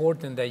very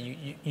important, that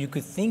you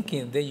could think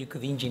in, that you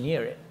could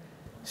engineer it.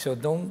 So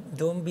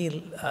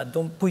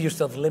don't put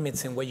yourself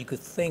limits in what you could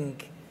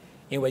think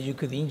and what you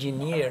could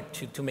engineer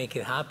to make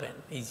it happen.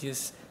 It's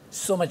just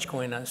so much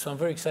going on. So I'm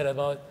very excited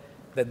about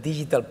the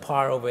digital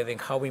part of it and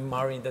how we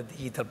marry the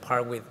digital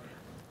part with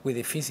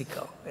the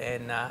physical.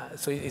 And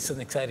so it's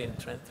an exciting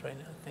trend right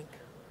now, I think.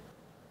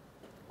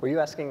 Were you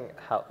asking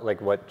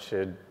what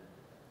should,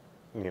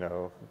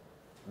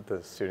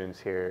 the students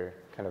here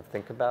kind of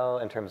think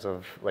about in terms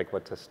of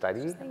what to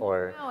study,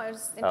 or? No,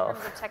 just in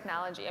terms of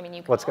technology. I mean,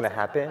 you can what's also going to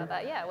happen? talk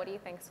about that. Yeah, what do you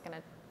think is going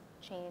to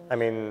change? I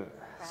mean,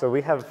 so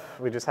we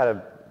just had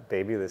a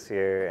baby this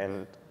year,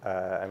 and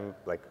I'm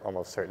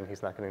almost certain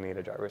he's not going to need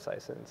a driver's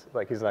license.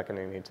 He's not going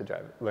to need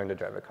to learn to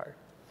drive a car.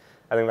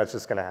 I think that's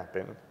just going to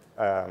happen.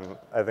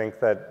 I think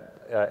that,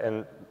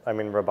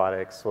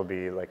 robotics will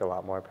be a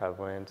lot more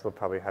prevalent. They'll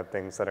probably have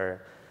things that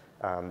are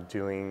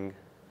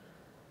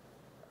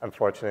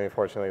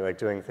unfortunately,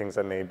 doing things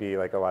that may be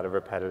a lot of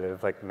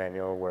repetitive,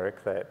 manual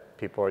work that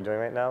people are doing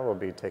right now will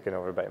be taken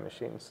over by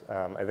machines.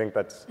 I think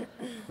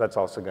that's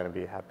also going to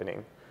be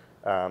happening.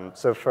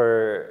 So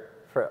for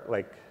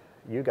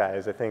you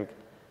guys, I think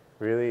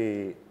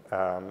really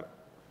the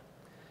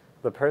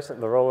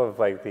role of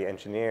the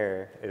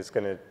engineer is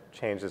going to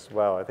change as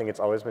well. I think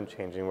it's always been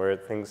changing, where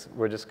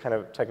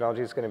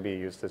technology is going to be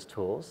used as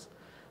tools.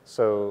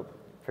 So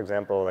for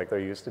example, there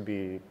used to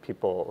be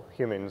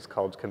humans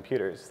called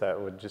computers that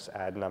would just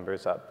add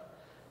numbers up.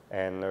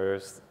 And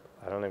there's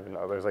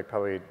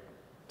probably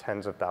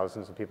tens of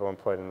thousands of people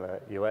employed in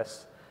the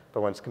US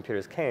But once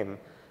computers came,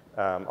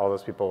 all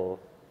those people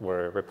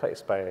were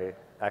replaced by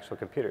actual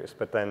computers.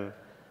 But then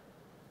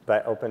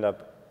that opened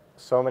up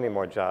so many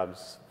more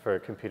jobs for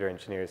computer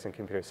engineers and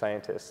computer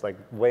scientists, like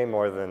way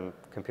more than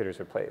computers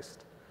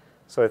replaced.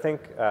 So I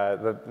think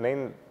the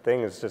main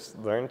thing is just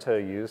learn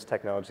to use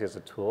technology as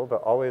a tool,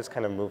 but always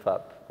kind of move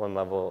up one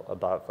level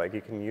above. Like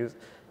you can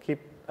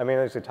I mean,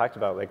 as we talked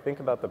about, like think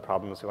about the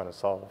problems you want to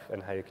solve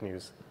and how you can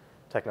use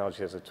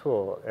technology as a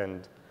tool.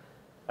 And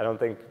I don't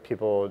think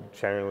people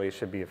generally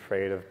should be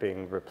afraid of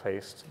being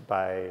replaced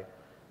by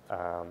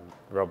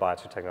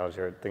robots or technology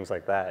or things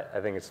like that. I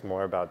think it's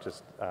more about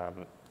just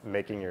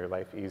making your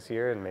life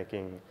easier and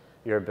making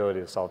your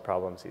ability to solve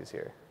problems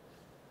easier.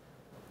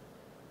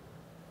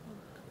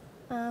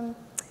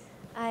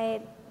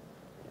 I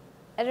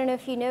don't know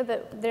if you know,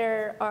 but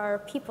there are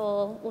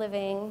people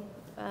living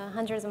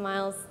hundreds of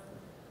miles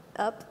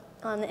up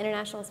on the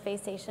International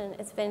Space Station.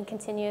 It's been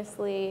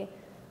continuously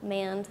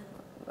manned,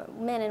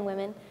 men and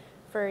women,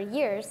 for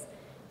years.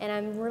 And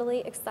I'm really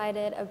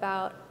excited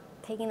about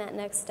taking that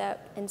next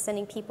step and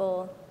sending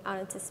people out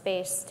into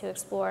space to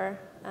explore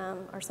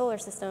our solar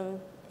system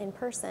in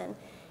person.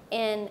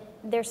 And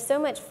there's so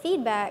much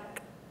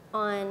feedback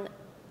on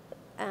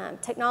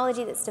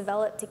technology that's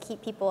developed to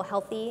keep people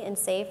healthy and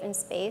safe in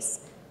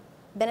space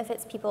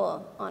benefits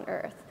people on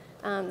Earth.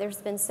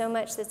 There's been so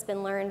much that's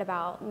been learned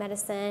about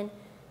medicine,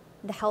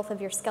 the health of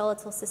your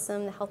skeletal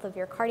system, the health of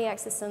your cardiac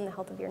system, the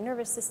health of your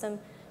nervous system,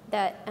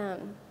 that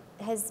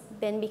has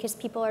been because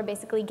people are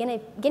basically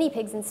guinea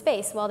pigs in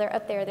space. While they're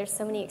up there, there's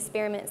so many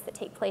experiments that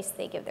take place.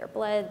 They give their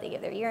blood, they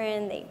give their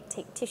urine, they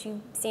take tissue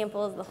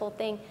samples, the whole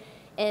thing.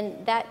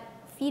 And that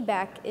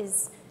feedback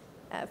is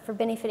for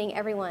benefiting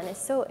everyone is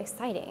so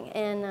exciting.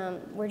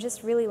 And we're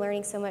just really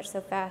learning so much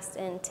so fast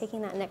and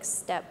taking that next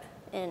step.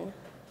 And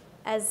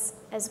as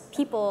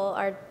people,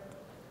 our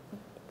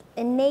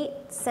innate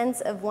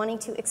sense of wanting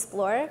to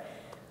explore,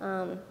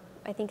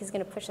 I think is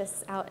going to push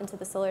us out into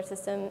the solar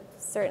system,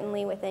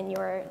 certainly within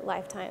your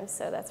lifetime.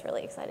 So that's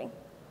really exciting.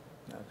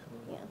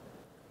 Absolutely.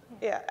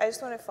 Yeah, I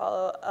just want to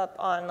follow up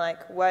on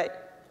like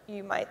what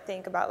you might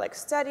think about like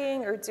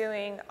studying or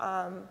doing.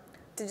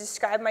 To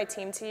describe my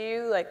team to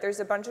you, like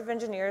there's a bunch of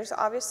engineers,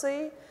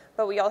 obviously,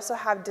 but we also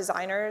have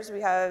designers.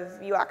 We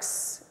have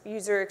UX,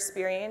 user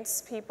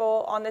experience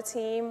people on the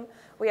team.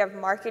 We have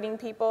marketing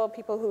people,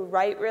 people who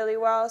write really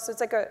well. So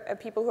it's like a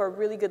people who are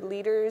really good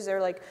leaders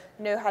or like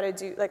know how to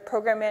do, like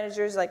program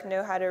managers, like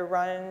know how to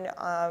run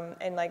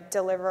and like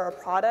deliver a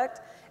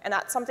product. And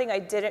that's something I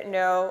didn't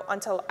know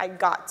until I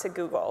got to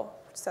Google.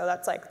 So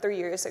that's like 3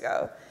 years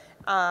ago.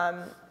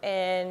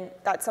 And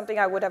that's something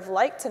I would have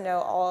liked to know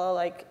all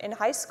like in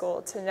high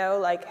school, to know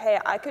like, hey,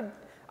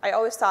 I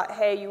always thought,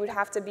 hey, you would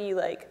have to be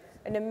like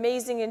an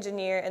amazing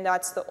engineer and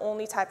that's the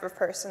only type of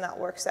person that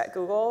works at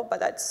Google, but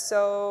that's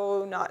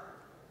so not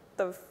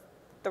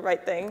the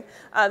right thing.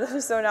 This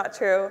is so not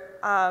true.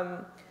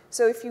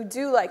 So if you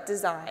do like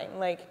design,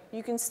 like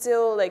you can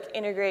still like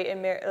integrate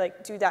and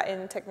like do that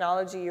in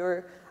technology,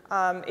 or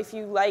if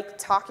you like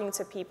talking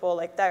to people,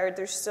 like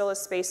there's still a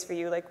space for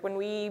you. Like when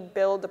we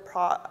build the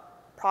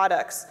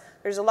products,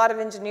 there's a lot of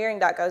engineering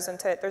that goes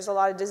into it. There's a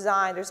lot of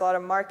design, there's a lot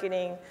of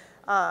marketing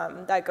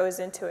that goes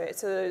into it.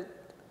 So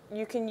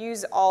you can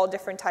use all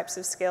different types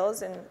of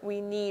skills, and we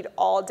need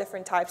all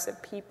different types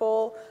of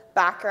people,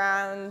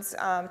 backgrounds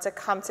to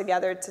come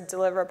together to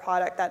deliver a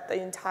product that the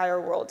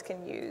entire world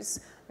can use,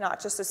 not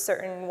just a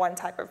certain one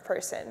type of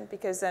person,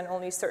 because then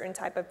only certain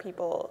type of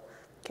people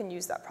can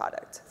use that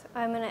product.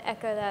 I'm going to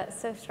echo that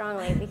so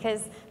strongly,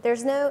 because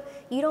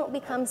you don't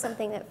become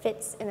something that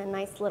fits in a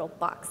nice little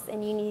box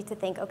and you need to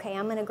think, okay,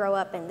 I'm going to grow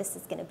up and this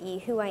is going to be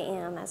who I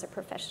am as a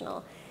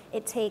professional.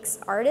 It takes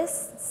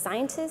artists,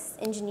 scientists,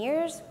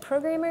 engineers,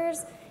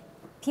 programmers,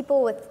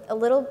 people with a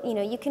little,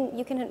 you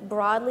can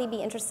broadly be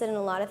interested in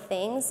a lot of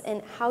things,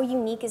 and how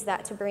unique is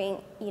that to bring,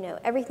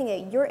 everything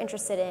that you're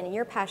interested in and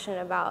you're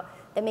passionate about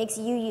that makes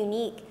you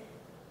unique.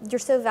 You're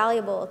so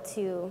valuable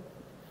to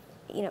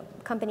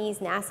companies,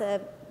 NASA.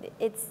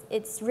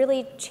 It's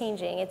really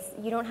changing.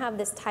 You don't have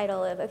this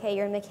title of, okay,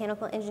 you're a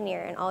mechanical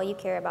engineer and all you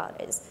care about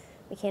is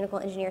mechanical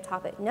engineer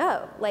topic.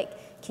 No,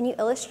 like, can you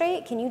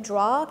illustrate? Can you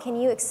draw? Can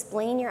you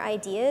explain your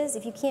ideas?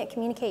 If you can't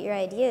communicate your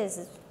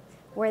ideas,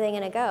 where are they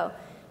going to go?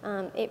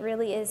 It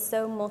really is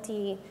so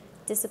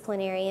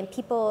multidisciplinary, and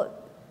people,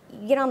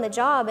 you get on the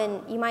job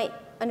and you might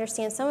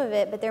understand some of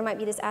it, but there might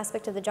be this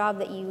aspect of the job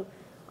that you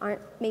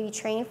aren't maybe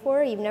trained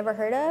for, you've never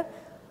heard of.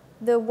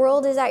 The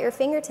world is at your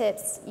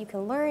fingertips. You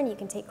can learn, you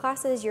can take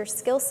classes, your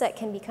skill set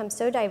can become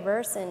so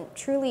diverse, and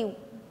truly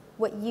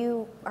what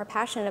you are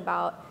passionate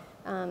about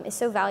is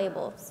so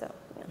valuable. So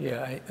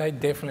yeah, I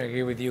definitely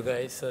agree with you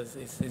guys.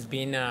 It's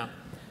been,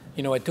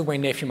 I took my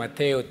nephew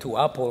Mateo to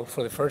Apple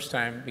for the first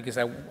time because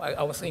I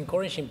was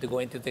encouraging him to go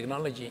into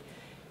technology.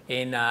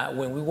 And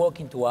when we walked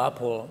into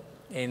Apple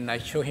and I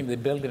showed him the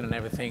building and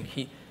everything,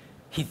 he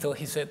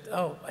said,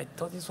 oh, I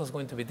thought this was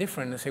going to be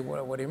different. I said,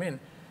 what do you mean?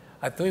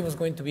 I thought it was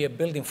going to be a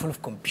building full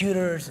of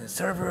computers and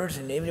servers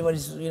and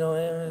everybody's,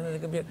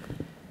 computer.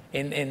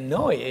 And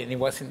no, and it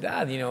wasn't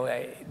that.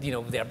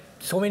 There are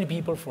so many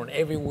people from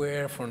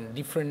everywhere, from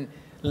different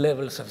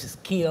levels of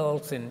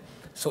skills, and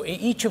so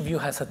each of you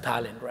has a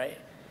talent, right?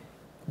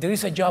 There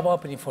is a job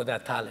opening for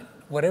that talent,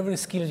 whatever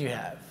skills you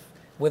have,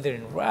 whether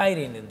in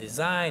writing, in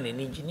design, in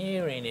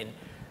engineering,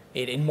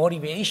 in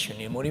motivation,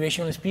 in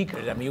motivational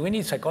speakers. I mean, we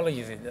need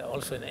psychologists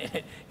also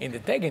in the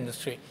tech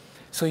industry.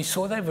 So it's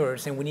so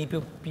diverse, and we need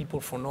people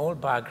from all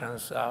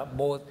backgrounds,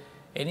 both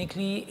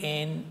ethnically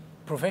and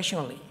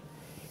professionally.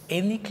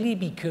 Ethnically,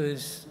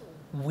 because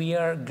we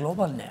are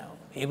global now.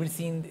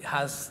 Everything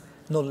has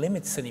no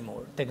limits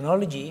anymore.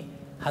 Technology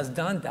has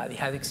done that. It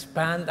has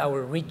expanded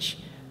our reach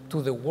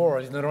to the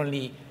world. It's not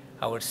only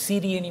our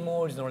city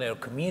anymore, it's not only our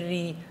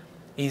community,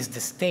 it's the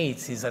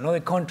States, it's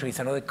another country, it's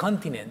another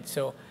continent.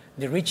 So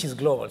the reach is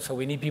global. So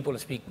we need people to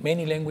speak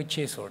many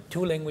languages, or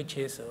 2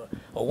 languages,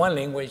 or 1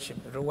 language,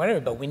 or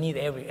whatever, but we need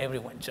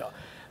everyone. So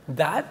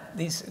that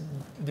is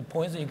the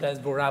points that you guys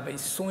brought up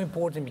is so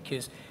important,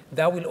 because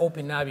that will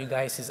open up you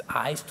guys'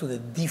 eyes to the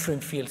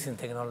different fields in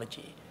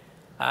technology.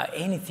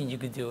 Anything you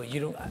could do.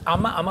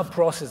 I'm a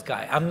process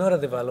guy. I'm not a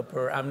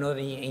developer. I'm not an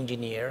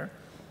engineer.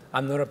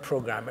 I'm not a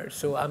programmer.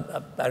 So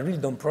I really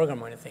don't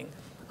program or anything.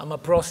 I'm a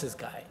process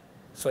guy.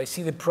 So I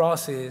see the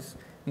process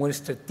more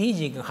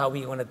strategic on how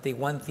we're going to take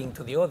one thing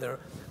to the other,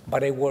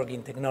 but I work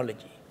in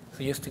technology.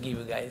 So just to give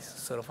you guys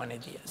sort of an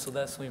idea. So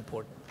that's so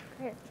important.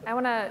 Great. I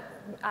want to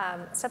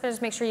step in and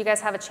just make sure you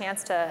guys have a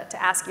chance to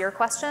ask your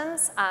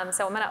questions.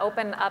 So I'm going to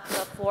open up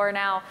the floor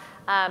now.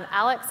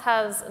 Alex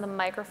has the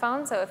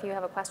microphone, so if you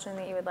have a question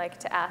that you would like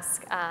to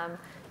ask,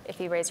 if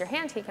you raise your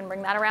hand, he can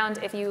bring that around.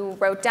 If you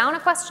wrote down a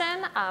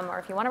question, or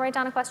if you want to write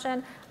down a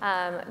question,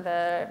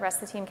 the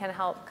rest of the team can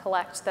help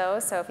collect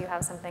those. So if you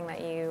have something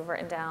that you've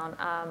written down,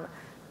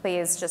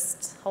 please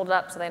just hold it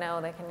up so they know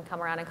they can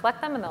come around and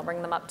collect them, and they'll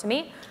bring them up to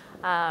me.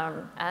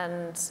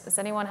 And does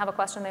anyone have a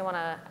question they want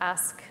to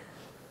ask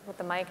with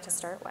the mic to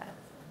start with?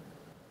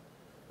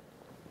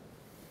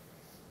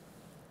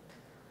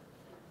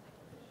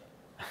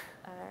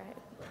 All right.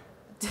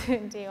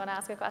 Do you want to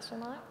ask a question,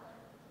 Lila?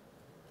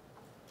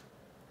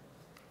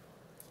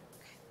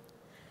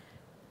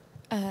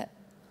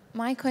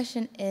 My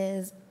question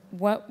is,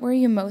 what were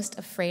you most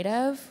afraid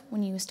of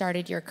when you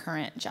started your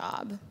current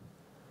job?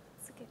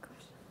 That's a good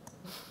question.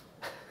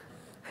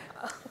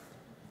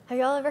 Have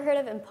y'all ever heard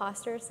of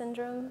imposter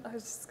syndrome? I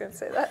was just going to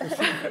say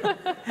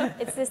that.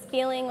 It's this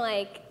feeling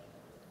like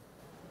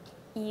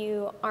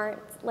you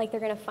aren't, like they're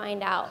going to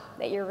find out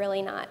that you're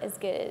really not as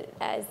good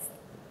as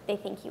they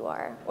think you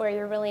are, or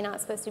you're really not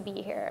supposed to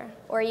be here,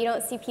 or you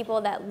don't see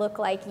people that look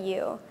like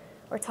you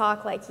or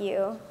talk like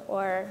you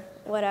or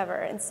whatever.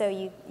 And so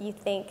you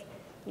think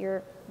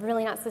you're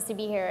really not supposed to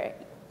be here,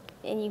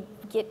 and you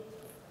get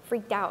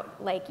freaked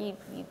out. Like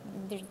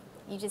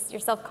your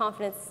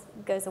self-confidence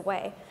goes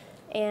away.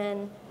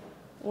 And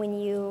when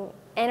you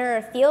enter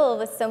a field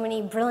with so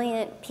many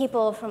brilliant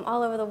people from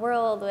all over the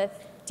world with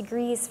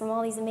degrees from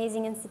all these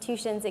amazing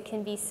institutions, it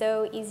can be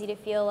so easy to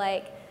feel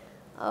like,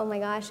 oh my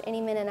gosh,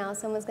 any minute now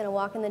someone's going to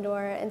walk in the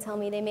door and tell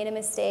me they made a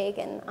mistake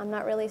and I'm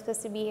not really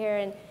supposed to be here.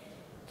 And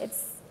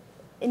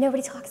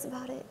nobody talks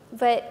about it,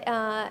 but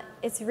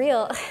it's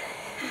real.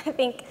 I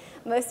think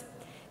most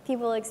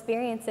people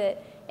experience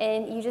it,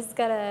 and you just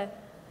gotta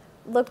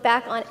look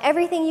back on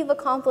everything you've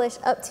accomplished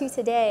up to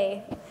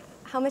today.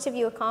 How much have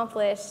you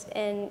accomplished?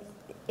 And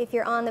if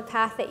you're on the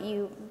path that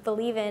you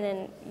believe in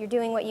and you're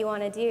doing what you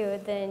want to do,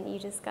 then you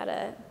just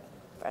gotta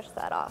brush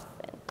that off.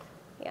 And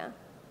yeah.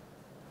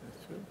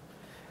 That's true.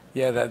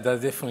 Yeah,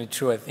 that's definitely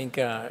true. I think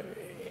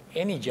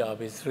any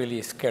job is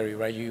really scary,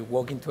 right? You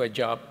walk into a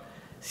job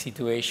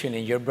situation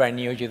and you're brand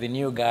new, you're the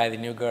new guy, the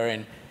new girl,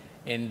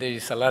 and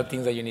there's a lot of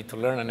things that you need to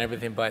learn and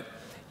everything, but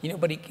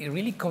but it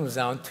really comes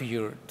down to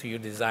your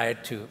desire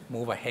to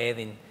move ahead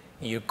and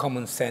your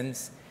common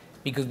sense.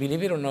 Because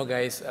believe it or not,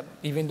 guys,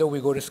 even though we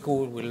go to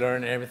school, we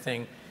learn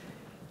everything,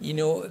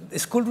 the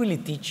school really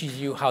teaches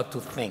you how to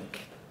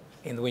think.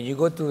 And when you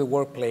go to the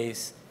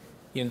workplace,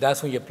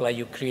 that's when you apply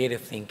your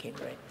creative thinking,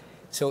 right?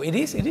 So it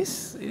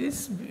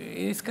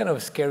is kind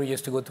of scary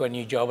just to go to a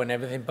new job and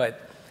everything,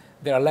 but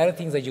there are a lot of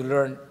things that you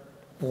learn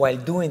while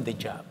doing the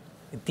job.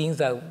 Things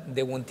that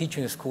they won't teach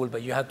you in school,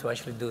 but you have to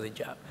actually do the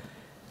job.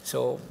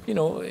 So,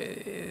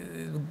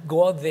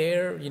 go out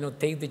there,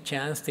 take the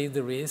chance, take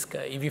the risk.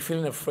 If you're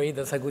feeling afraid,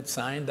 that's a good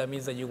sign. That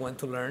means that you want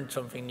to learn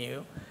something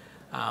new.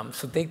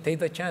 So take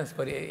the chance.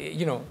 But,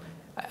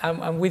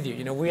 I'm with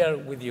you. We are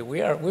with you.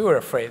 We were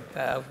afraid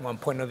at one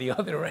point or the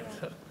other, right?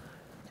 So.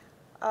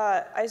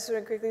 I just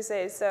want to quickly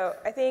say, so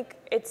I think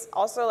it's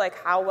also like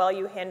how well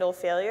you handle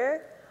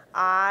failure.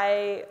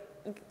 I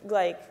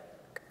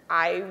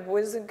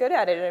wasn't good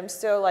at it, and I'm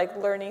still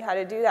learning how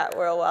to do that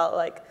real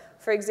well.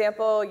 For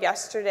example,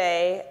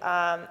 yesterday,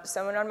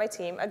 someone on my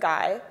team, a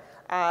guy,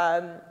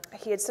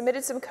 he had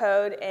submitted some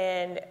code,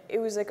 and it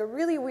was a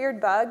really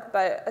weird bug,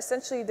 but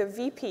essentially the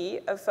VP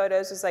of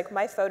photos was like,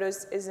 my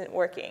photos isn't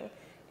working.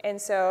 And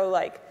so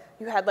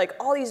you had like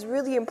all these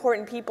really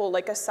important people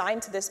like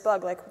assigned to this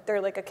bug, like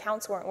their like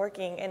accounts weren't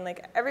working and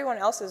like everyone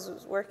else's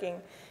was working.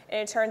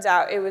 And it turns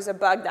out it was a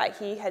bug that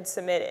he had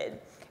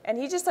submitted. And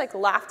he just like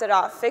laughed it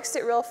off, fixed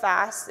it real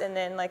fast, and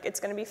then like it's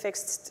gonna be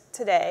fixed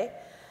today.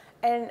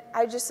 And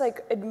I just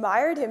like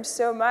admired him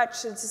so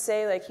much to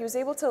say like he was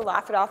able to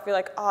laugh it off, be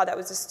like, oh, that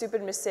was a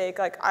stupid mistake,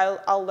 like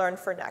I'll learn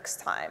for next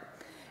time.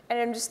 And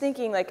I'm just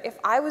thinking like if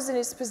I was in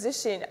his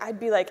position, I'd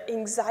be like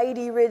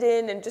anxiety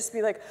ridden and just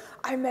be like,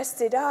 I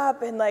messed it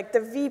up and like the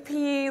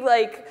VP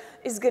like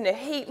is gonna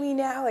hate me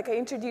now, like I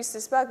introduced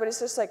this bug. But it's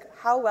just like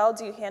how well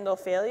do you handle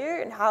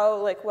failure and how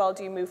like well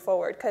do you move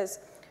forward? Because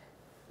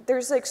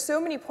there's like so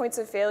many points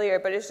of failure,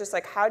 but it's just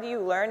like how do you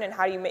learn and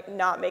how do you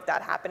not make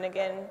that happen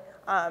again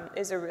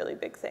is a really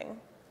big thing.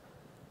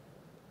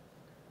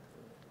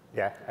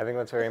 Yeah, I think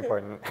that's very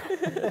important.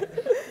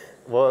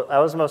 Well, I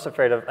was most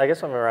afraid of, I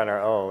guess when we were on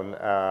our own,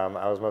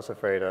 I was most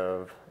afraid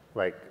of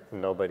like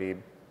nobody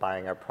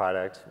buying our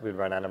product. We'd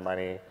run out of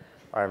money,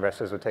 our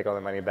investors would take all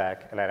the money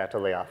back, and I'd have to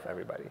lay off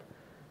everybody,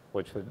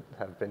 which would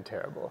have been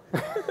terrible.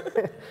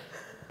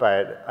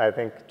 But I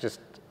think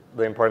just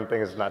the important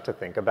thing is not to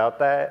think about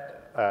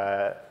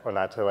that, or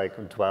not to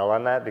like dwell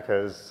on that,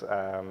 because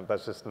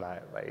that's just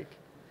not like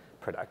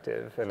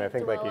productive. And I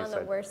think like you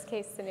said, the worst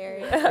case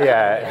scenario.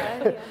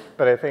 Yeah.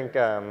 But I think,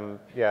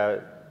 yeah,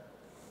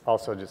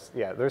 also just,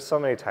 yeah, there's so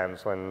many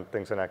times when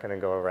things are not going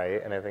to go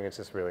right, and I think it's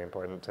just really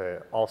important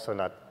to also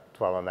not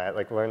dwell on that,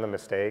 like learn the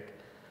mistake,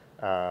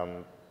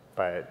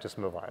 but just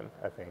move on.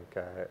 I think,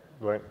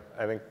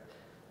 I think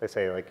they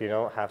say like you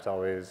don't have to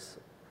always,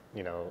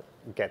 you know,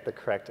 get the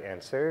correct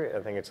answer. I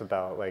think it's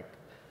about like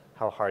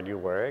how hard you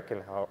work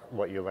and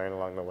what you learn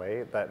along the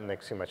way that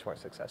makes you much more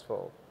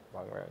successful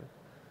long run.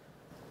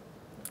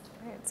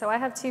 Great. So I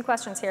have two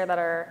questions here that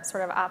are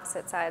sort of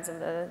opposite sides of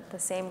the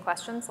same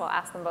question, so I'll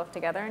ask them both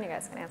together, and you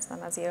guys can answer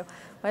them as you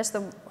wish.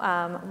 The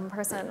one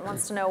person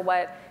wants to know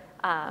what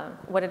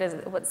it is,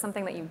 what's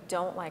something that you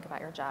don't like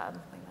about your job,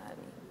 like that,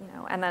 you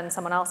know. And then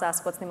someone else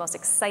asks, what's the most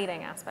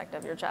exciting aspect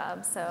of your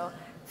job? So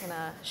I'm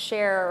gonna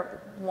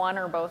share one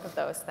or both of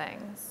those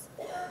things.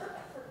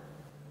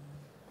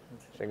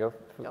 Should I go?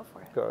 Go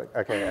for it. Go.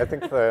 Okay, I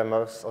think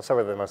I'll start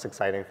with the most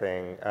exciting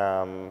thing.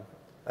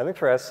 I think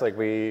for us, like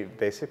we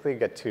basically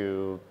get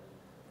to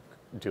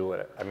do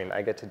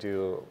I get to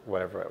do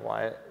whatever I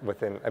want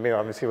within,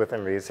 obviously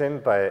within reason,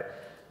 but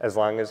as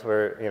long as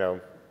we're, you know,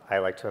 I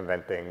like to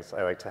invent things,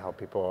 I like to help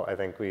people. I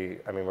think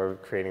we're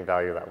creating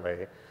value that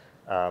way.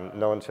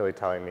 No one's really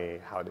telling me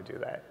how to do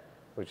that,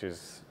 which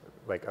is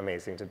like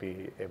amazing to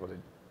be able to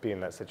be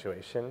in that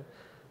situation.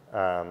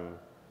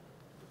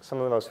 Some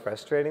of the most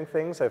frustrating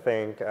things, I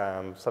think,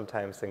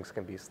 sometimes things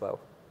can be slow.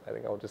 I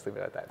think I'll just leave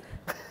it at that.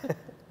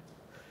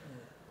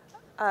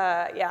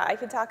 Yeah, I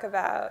can talk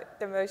about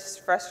the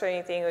most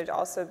frustrating thing would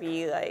also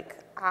be like,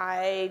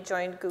 I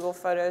joined Google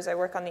Photos, I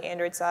work on the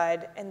Android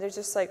side, and there's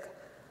just like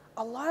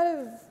a lot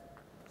of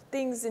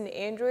things in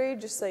Android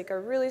just like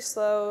are really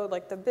slow,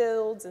 like the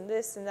builds and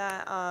this and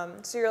that.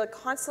 So you're like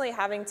constantly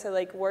having to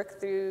like work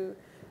through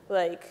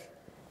like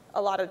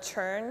a lot of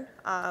churn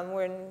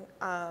when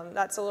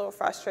that's a little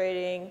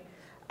frustrating.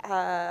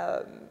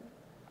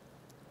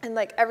 And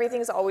like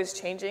everything's always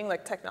changing,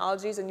 like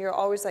technologies, and you're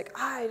always like,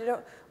 I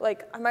don't,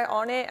 like, am I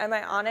on it? Am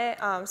I on it?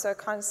 So I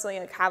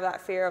constantly like have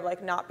that fear of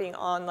like not being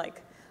on,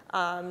 like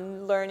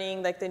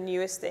learning like the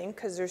newest thing,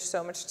 because there's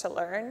so much to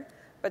learn.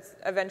 But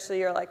eventually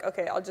you're like,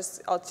 okay,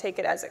 I'll take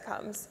it as it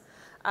comes.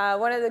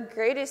 One of the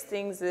greatest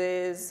things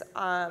is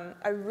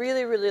I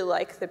really, really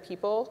like the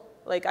people.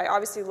 Like I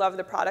obviously love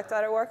the product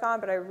that I work on,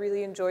 but I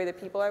really enjoy the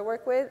people I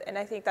work with, and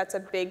I think that's a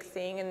big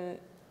thing. And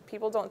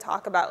people don't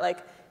talk about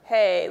like,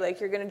 hey, like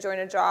you're gonna join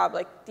a job,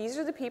 like these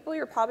are the people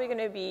you're probably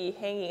gonna be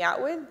hanging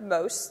out with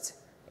most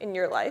in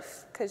your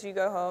life, because you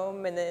go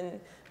home and then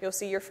you'll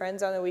see your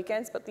friends on the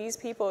weekends, but these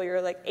people,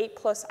 you're like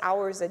 8+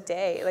 hours a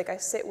day. Like I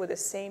sit with the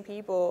same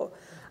people,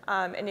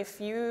 and if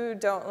you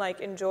don't like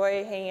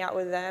enjoy hanging out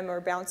with them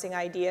or bouncing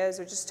ideas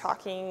or just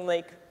talking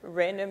like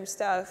random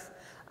stuff,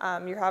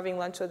 you're having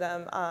lunch with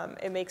them,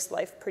 it makes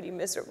life pretty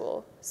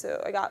miserable.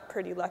 So I got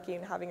pretty lucky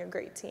in having a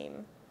great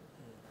team.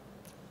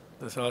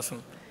 That's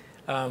awesome.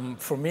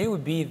 For me, it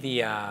would be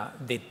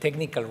the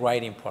technical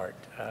writing part.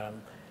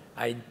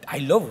 I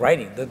love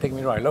writing, don't take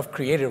me wrong, I love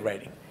creative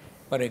writing.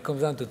 But when it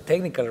comes down to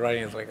technical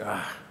writing, it's like,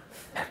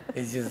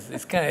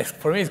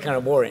 for me, it's kind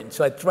of boring.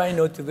 So I try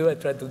not to do it,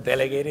 I try to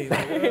delegate it.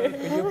 Like,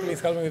 can you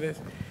please help me with this?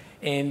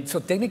 And so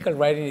technical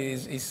writing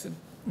is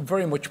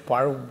very much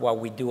part of what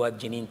we do at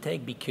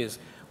Genentech, because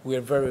we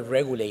are very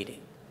regulated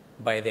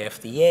by the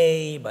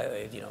FDA,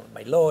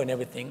 by law and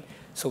everything.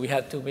 So we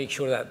have to make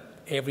sure that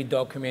every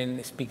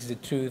document speaks the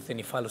truth and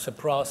it follows a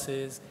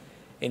process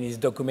and is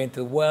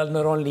documented well,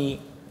 not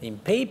only in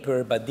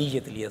paper, but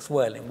digitally as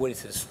well, and where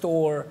it's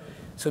stored.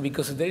 So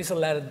because there is a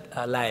lot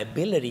of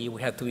liability,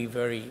 we have to be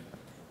very,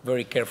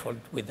 very careful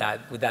with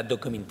that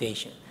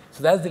documentation.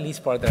 So that's the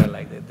least part that I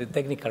like, the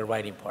technical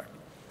writing part.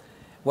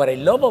 What I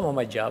love about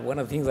my job, one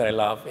of the things that I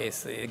love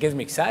is, it gets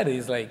me excited,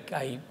 is like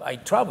I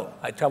travel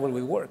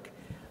with work.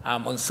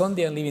 On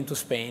Sunday, I'm leaving to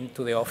Spain,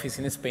 to the office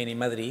in Spain, in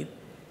Madrid.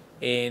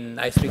 And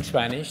I speak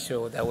Spanish,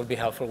 so that will be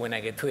helpful when I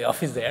get to the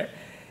office there.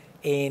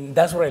 And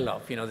that's what I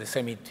love. They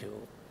send me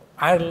to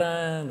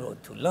Ireland, or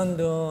to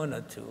London,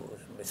 or to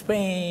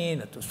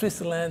Spain, or to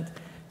Switzerland.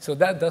 So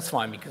that's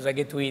fun because I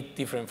get to eat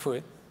different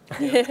food.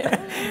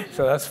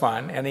 So that's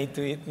fun. And I get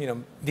to eat,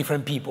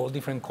 different people,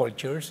 different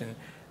cultures, and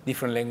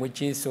different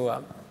languages.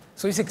 So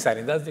it's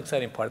exciting. That's the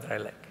exciting part that I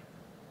like.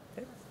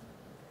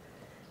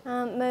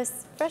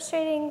 Most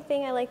frustrating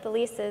thing I like the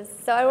least is,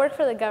 so I work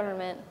for the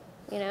government,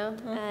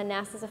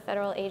 NASA's a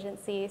federal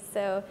agency,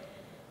 so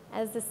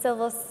as the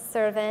civil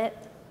servant,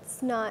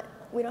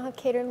 we don't have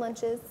catered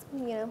lunches,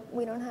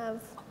 we don't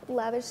have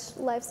lavish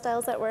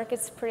lifestyles at work.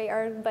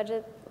 Our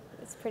budget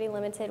is pretty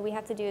limited. We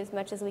have to do as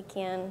much as we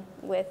can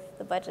with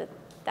the budget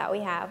that we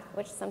have,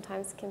 which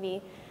sometimes can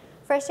be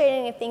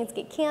frustrating if things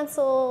get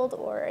canceled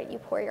or you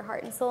pour your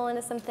heart and soul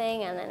into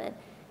something and then it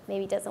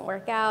maybe doesn't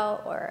work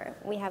out, or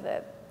we have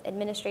a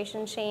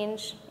administration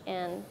change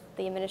and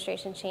the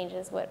administration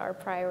changes what our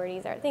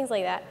priorities are, things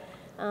like that.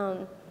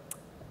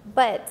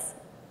 But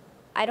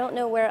I don't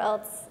know where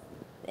else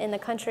in the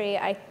country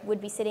I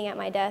would be sitting at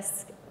my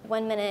desk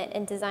 1 minute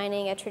and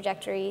designing a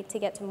trajectory to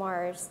get to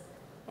Mars,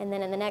 and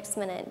then in the next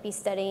minute be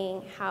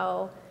studying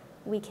how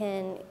we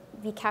can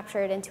be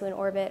captured into an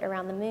orbit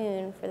around the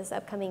moon for this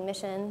upcoming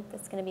mission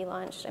that's going to be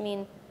launched. I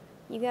mean,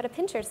 you got to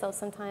pinch yourself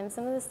sometimes.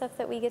 Some of the stuff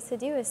that we get to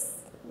do is,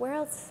 where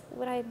else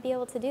would I be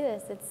able to do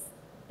this?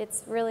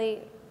 It's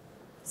really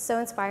so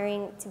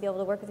inspiring to be able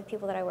to work with the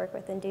people that I work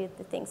with and do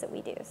the things that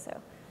we do. So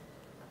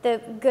the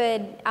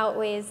good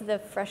outweighs the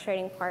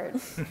frustrating part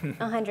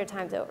 100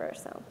 times over.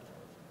 So,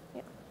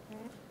 yeah.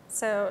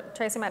 So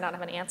Tracy might not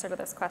have an answer to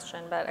this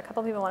question, but a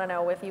couple people want to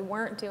know, if you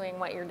weren't doing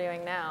what you're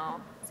doing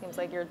now, it seems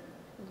like your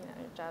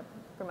job,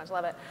 pretty much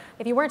love it.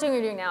 If you weren't doing what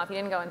you're doing now, if you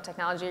didn't go into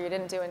technology or you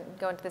didn't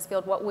go into this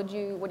field, where would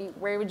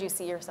you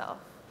see yourself?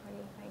 Where do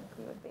you think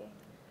you would be?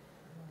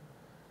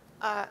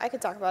 I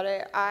could talk about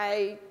it.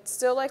 I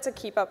still like to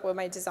keep up with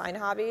my design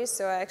hobbies,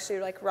 so I actually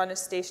run a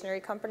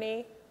stationery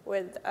company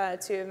with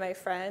 2 of my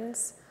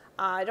friends.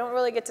 I don't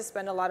really get to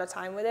spend a lot of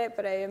time with it,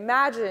 but I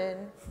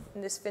imagine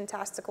in this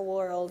fantastical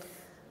world,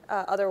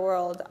 other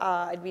world,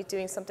 I'd be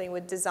doing something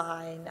with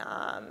design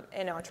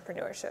and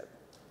entrepreneurship.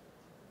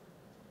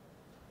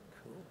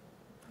 Cool.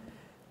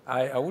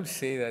 I would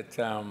say that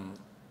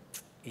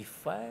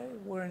if I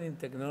weren't in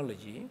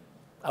technology,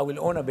 I will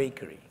own a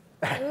bakery.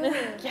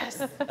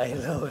 Yes. I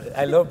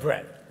love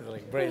bread.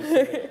 Like bread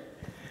is great.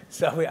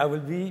 So I will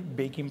be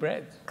baking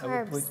bread. Carbs.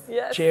 I will put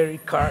Yes. cherry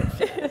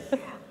carbs.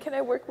 Can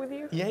I work with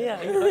you?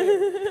 Yeah.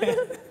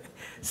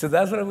 So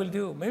that's what I will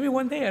do. Maybe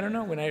one day, I don't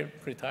know, when I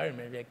retire,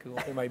 maybe I could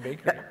open my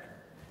bakery.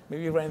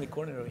 Maybe right in the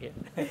corner over here.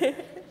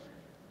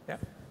 Yeah.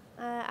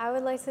 I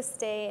would like to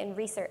stay in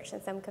research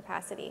in some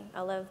capacity. I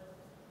love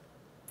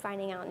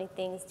finding out new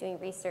things, doing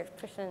research,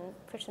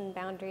 pushing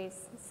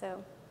boundaries.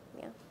 So,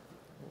 yeah.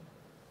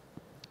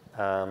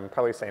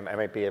 Probably same. I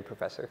might be a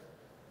professor.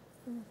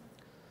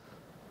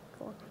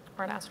 Cool.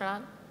 Or an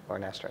astronaut? Or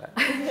an astronaut.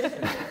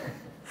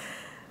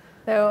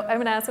 So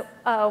I'm going to ask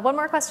one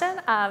more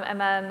question, and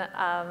then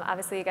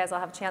obviously you guys will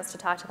have a chance to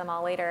talk to them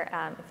all later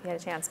if you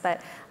had a chance.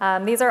 But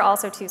these are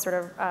also 2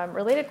 sort of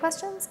related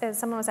questions.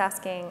 Someone was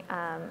asking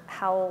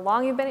how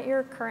long you've been at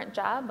your current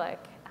job,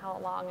 like how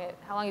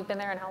long you've been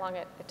there and how long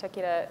it took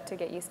you to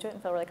get used to it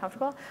and feel really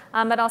comfortable.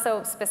 But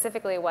also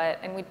specifically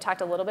and we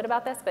talked a little bit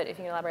about this, but if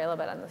you can elaborate a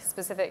little bit on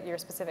your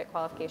specific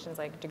qualifications,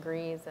 like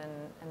degrees and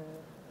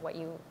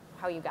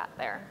how you got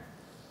there.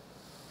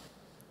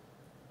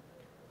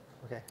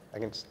 Okay, I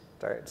can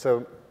start.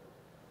 So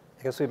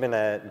I guess we've been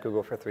at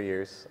Google for 3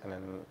 years, and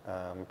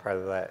then prior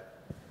to that,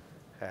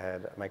 I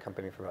had my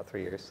company for about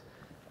 3 years.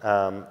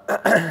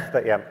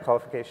 But yeah,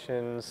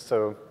 qualifications.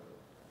 So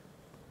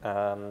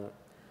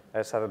I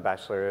just have a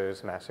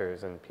bachelor's,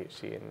 master's, and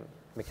PhD in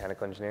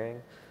mechanical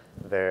engineering.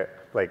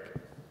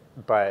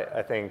 But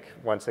I think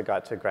once it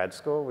got to grad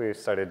school, we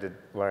started to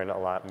learn a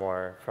lot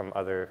more from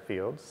other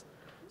fields.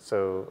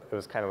 So it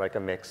was kind of like a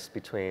mix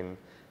between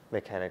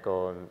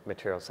mechanical and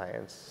material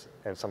science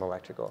and some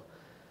electrical.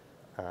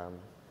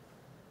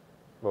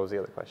 What was the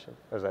other question?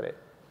 Or was that it?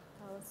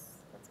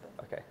 That's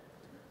good. Okay.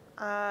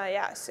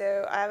 Yeah,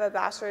 so I have a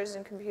bachelor's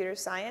in computer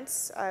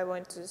science. I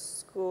went to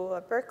school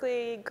at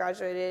Berkeley,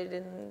 graduated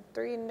in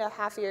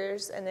 3.5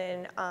 years, and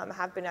then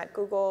have been at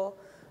Google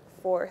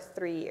for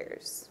 3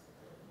 years.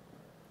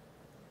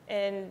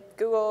 And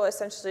Google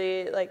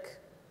essentially,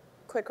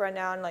 quick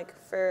rundown,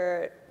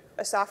 for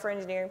a software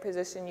engineering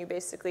position, you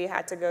basically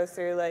had to go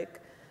through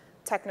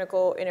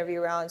technical interview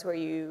rounds where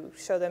you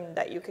show them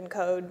that you can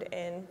code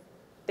and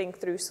think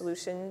through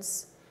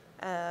solutions.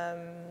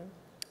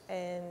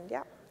 And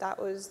yeah,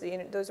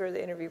 those were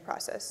the interview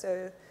process.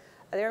 So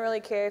I didn't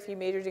really care if you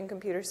majored in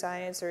computer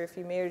science or if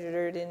you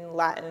majored in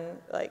Latin.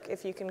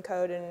 If you can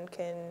code and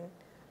can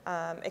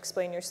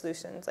explain your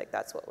solutions,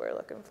 that's what we're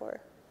looking for.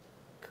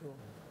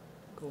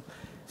 Cool.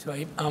 So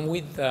I'm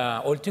with,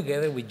 all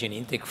together with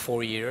Genentech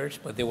 4 years,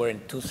 but they were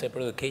in 2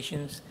 separate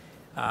locations.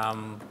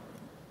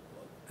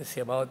 Let's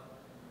see, about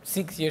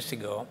 6 years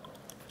ago,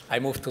 I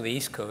moved to the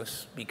East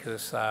Coast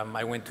because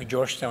I went to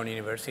Georgetown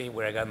University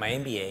where I got my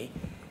MBA.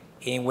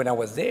 And when I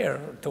was there,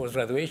 towards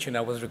graduation,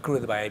 I was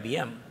recruited by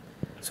IBM.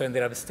 So I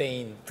ended up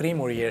staying 3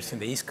 more years in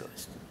the East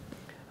Coast.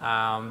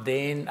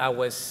 Then I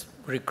was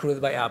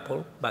recruited by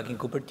Apple back in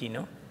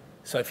Cupertino.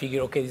 So I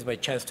figured, okay, this is my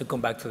chance to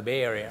come back to the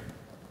Bay Area.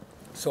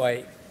 So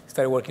I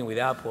started working with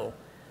Apple.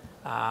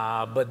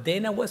 But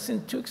then I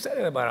wasn't too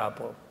excited about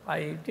Apple.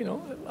 I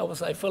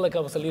felt like I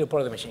was a little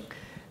part of the machine.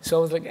 So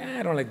I was like,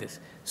 I don't like this.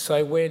 So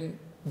I went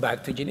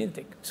back to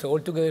Genentech. So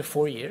altogether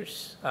 4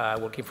 years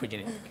working for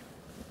Genentech.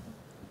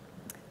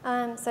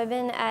 So I've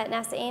been at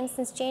NASA Ames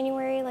since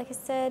January, like I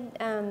said.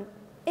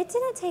 It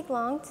didn't take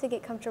long to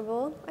get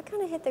comfortable. I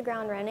kind of hit the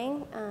ground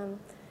running.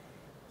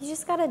 You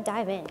just got to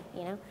dive in,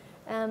 you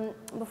know.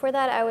 Before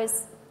that, I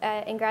was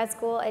in grad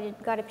school. I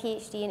got a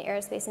PhD in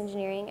aerospace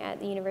engineering at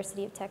the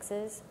University of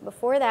Texas.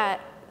 Before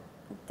that,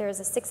 there was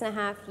a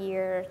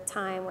 6.5-year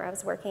time where I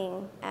was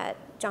working at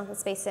Johnson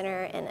Space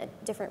Center in a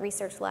different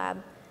research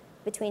lab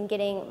between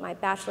getting my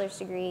bachelor's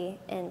degree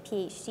and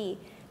PhD.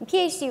 And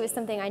PhD was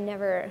something I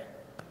never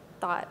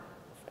thought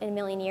in a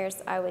million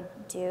years I would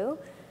do.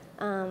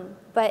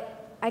 But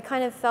I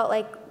kind of felt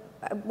like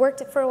I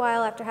worked for a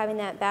while after having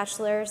that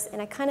bachelor's,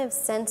 and I kind of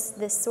sensed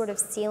this sort of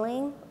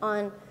ceiling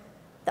on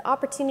the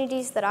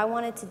opportunities that I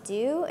wanted to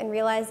do, and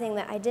realizing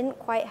that I didn't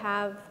quite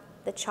have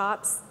the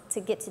chops to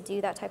get to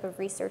do that type of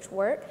research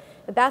work.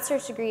 A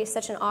bachelor's degree is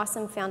such an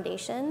awesome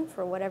foundation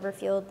for whatever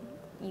field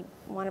you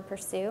want to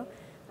pursue.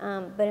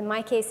 But in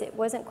my case, it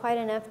wasn't quite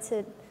enough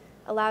to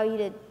allow you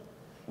to, it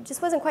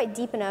just wasn't quite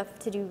deep enough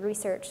to do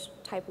research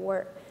type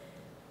work.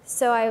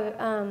 So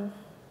I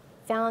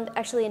found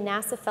actually a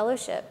NASA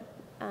fellowship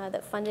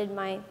that funded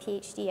my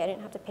PhD. I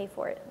didn't have to pay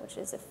for it, which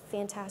is a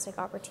fantastic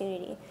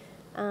opportunity.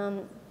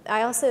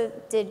 I also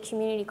did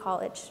community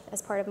college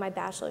as part of my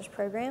bachelor's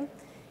program.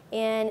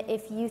 And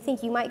if you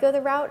think you might go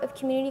the route of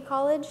community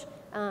college,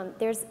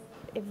 there's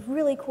a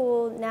really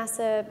cool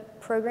NASA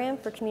program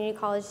for community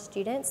college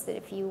students that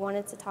if you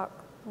wanted to talk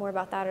more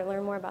about that or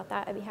learn more about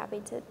that, I'd be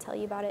happy to tell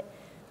you about it.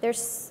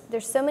 There's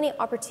so many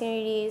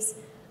opportunities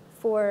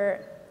for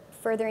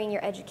furthering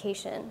your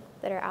education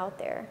that are out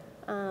there.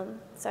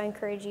 So I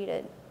encourage you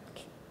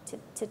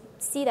to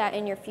see that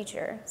in your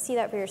future. See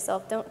that for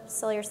yourself. Don't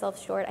sell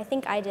yourself short. I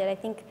think I did. I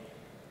think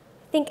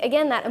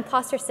again, that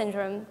imposter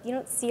syndrome, you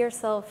don't see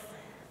yourself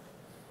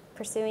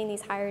pursuing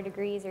these higher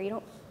degrees, or you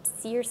don't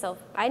see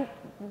yourself, I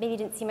maybe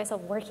didn't see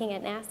myself working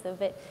at NASA,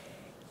 but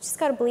you just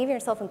got to believe in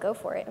yourself and go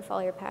for it and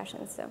follow your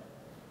passions. So,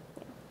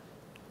 yeah.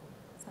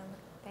 Awesome.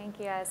 Thank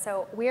you, guys.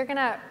 So we're going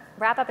to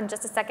wrap up in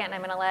just a second.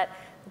 I'm going to let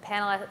the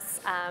panelists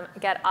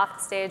get off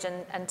the stage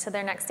and to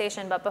their next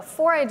station. But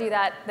before I do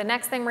that, the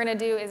next thing we're going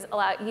to do is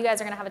you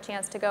guys are going to have a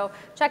chance to go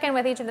check in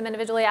with each of them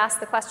individually, ask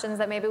the questions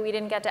that maybe we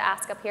didn't get to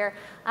ask up here.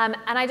 And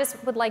I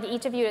just would like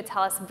each of you to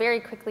tell us very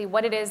quickly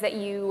what it is that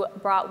you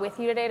brought with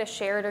you today to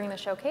share during the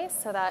showcase,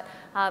 so that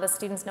the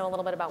students know a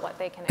little bit about what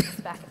they can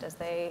expect as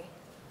they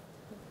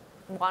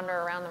wander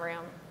around the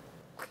room.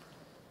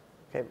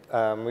 Okay,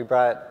 we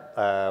brought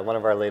one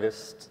of our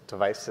latest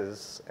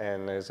devices,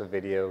 and there's a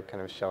video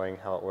kind of showing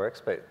how it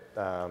works, but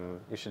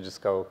you should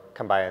just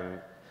come by and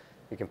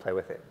you can play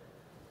with it.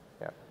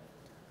 Yeah.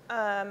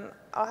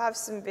 I'll have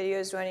some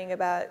videos running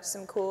about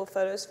some cool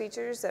photos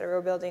features that we're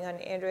building on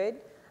Android,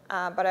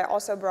 but I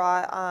also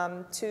brought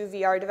 2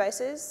 VR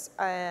devices,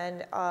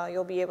 and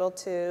you'll be able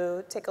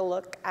to take a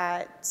look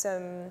at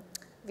some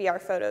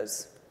VR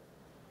photos.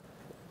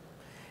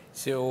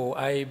 So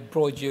I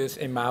brought you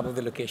a map of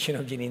the location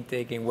of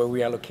Genentech and where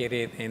we are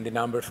located and the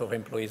numbers of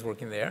employees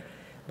working there.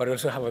 But I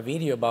also have a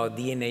video about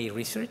DNA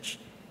research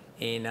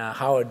and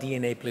how our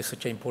DNA plays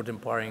such an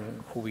important part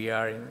in who we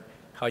are and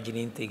how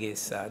Genentech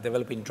is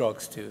developing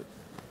drugs to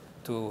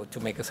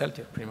make us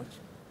healthier, pretty much.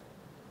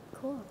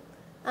 Cool.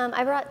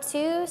 I brought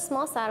 2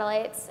 small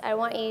satellites. I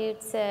want you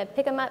to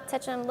pick them up,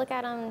 touch them, look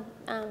at them.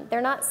 They're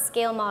not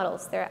scale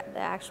models. They're the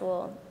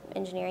actual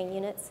engineering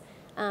units.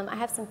 I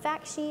have some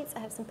fact sheets, I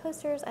have some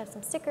posters, I have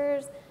some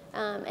stickers,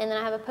 and then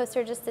I have a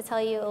poster just to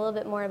tell you a little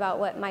bit more about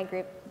what my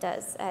group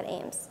does at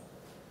Ames.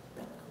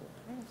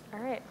 All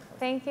right.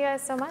 Thank you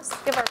guys so much.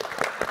 Give our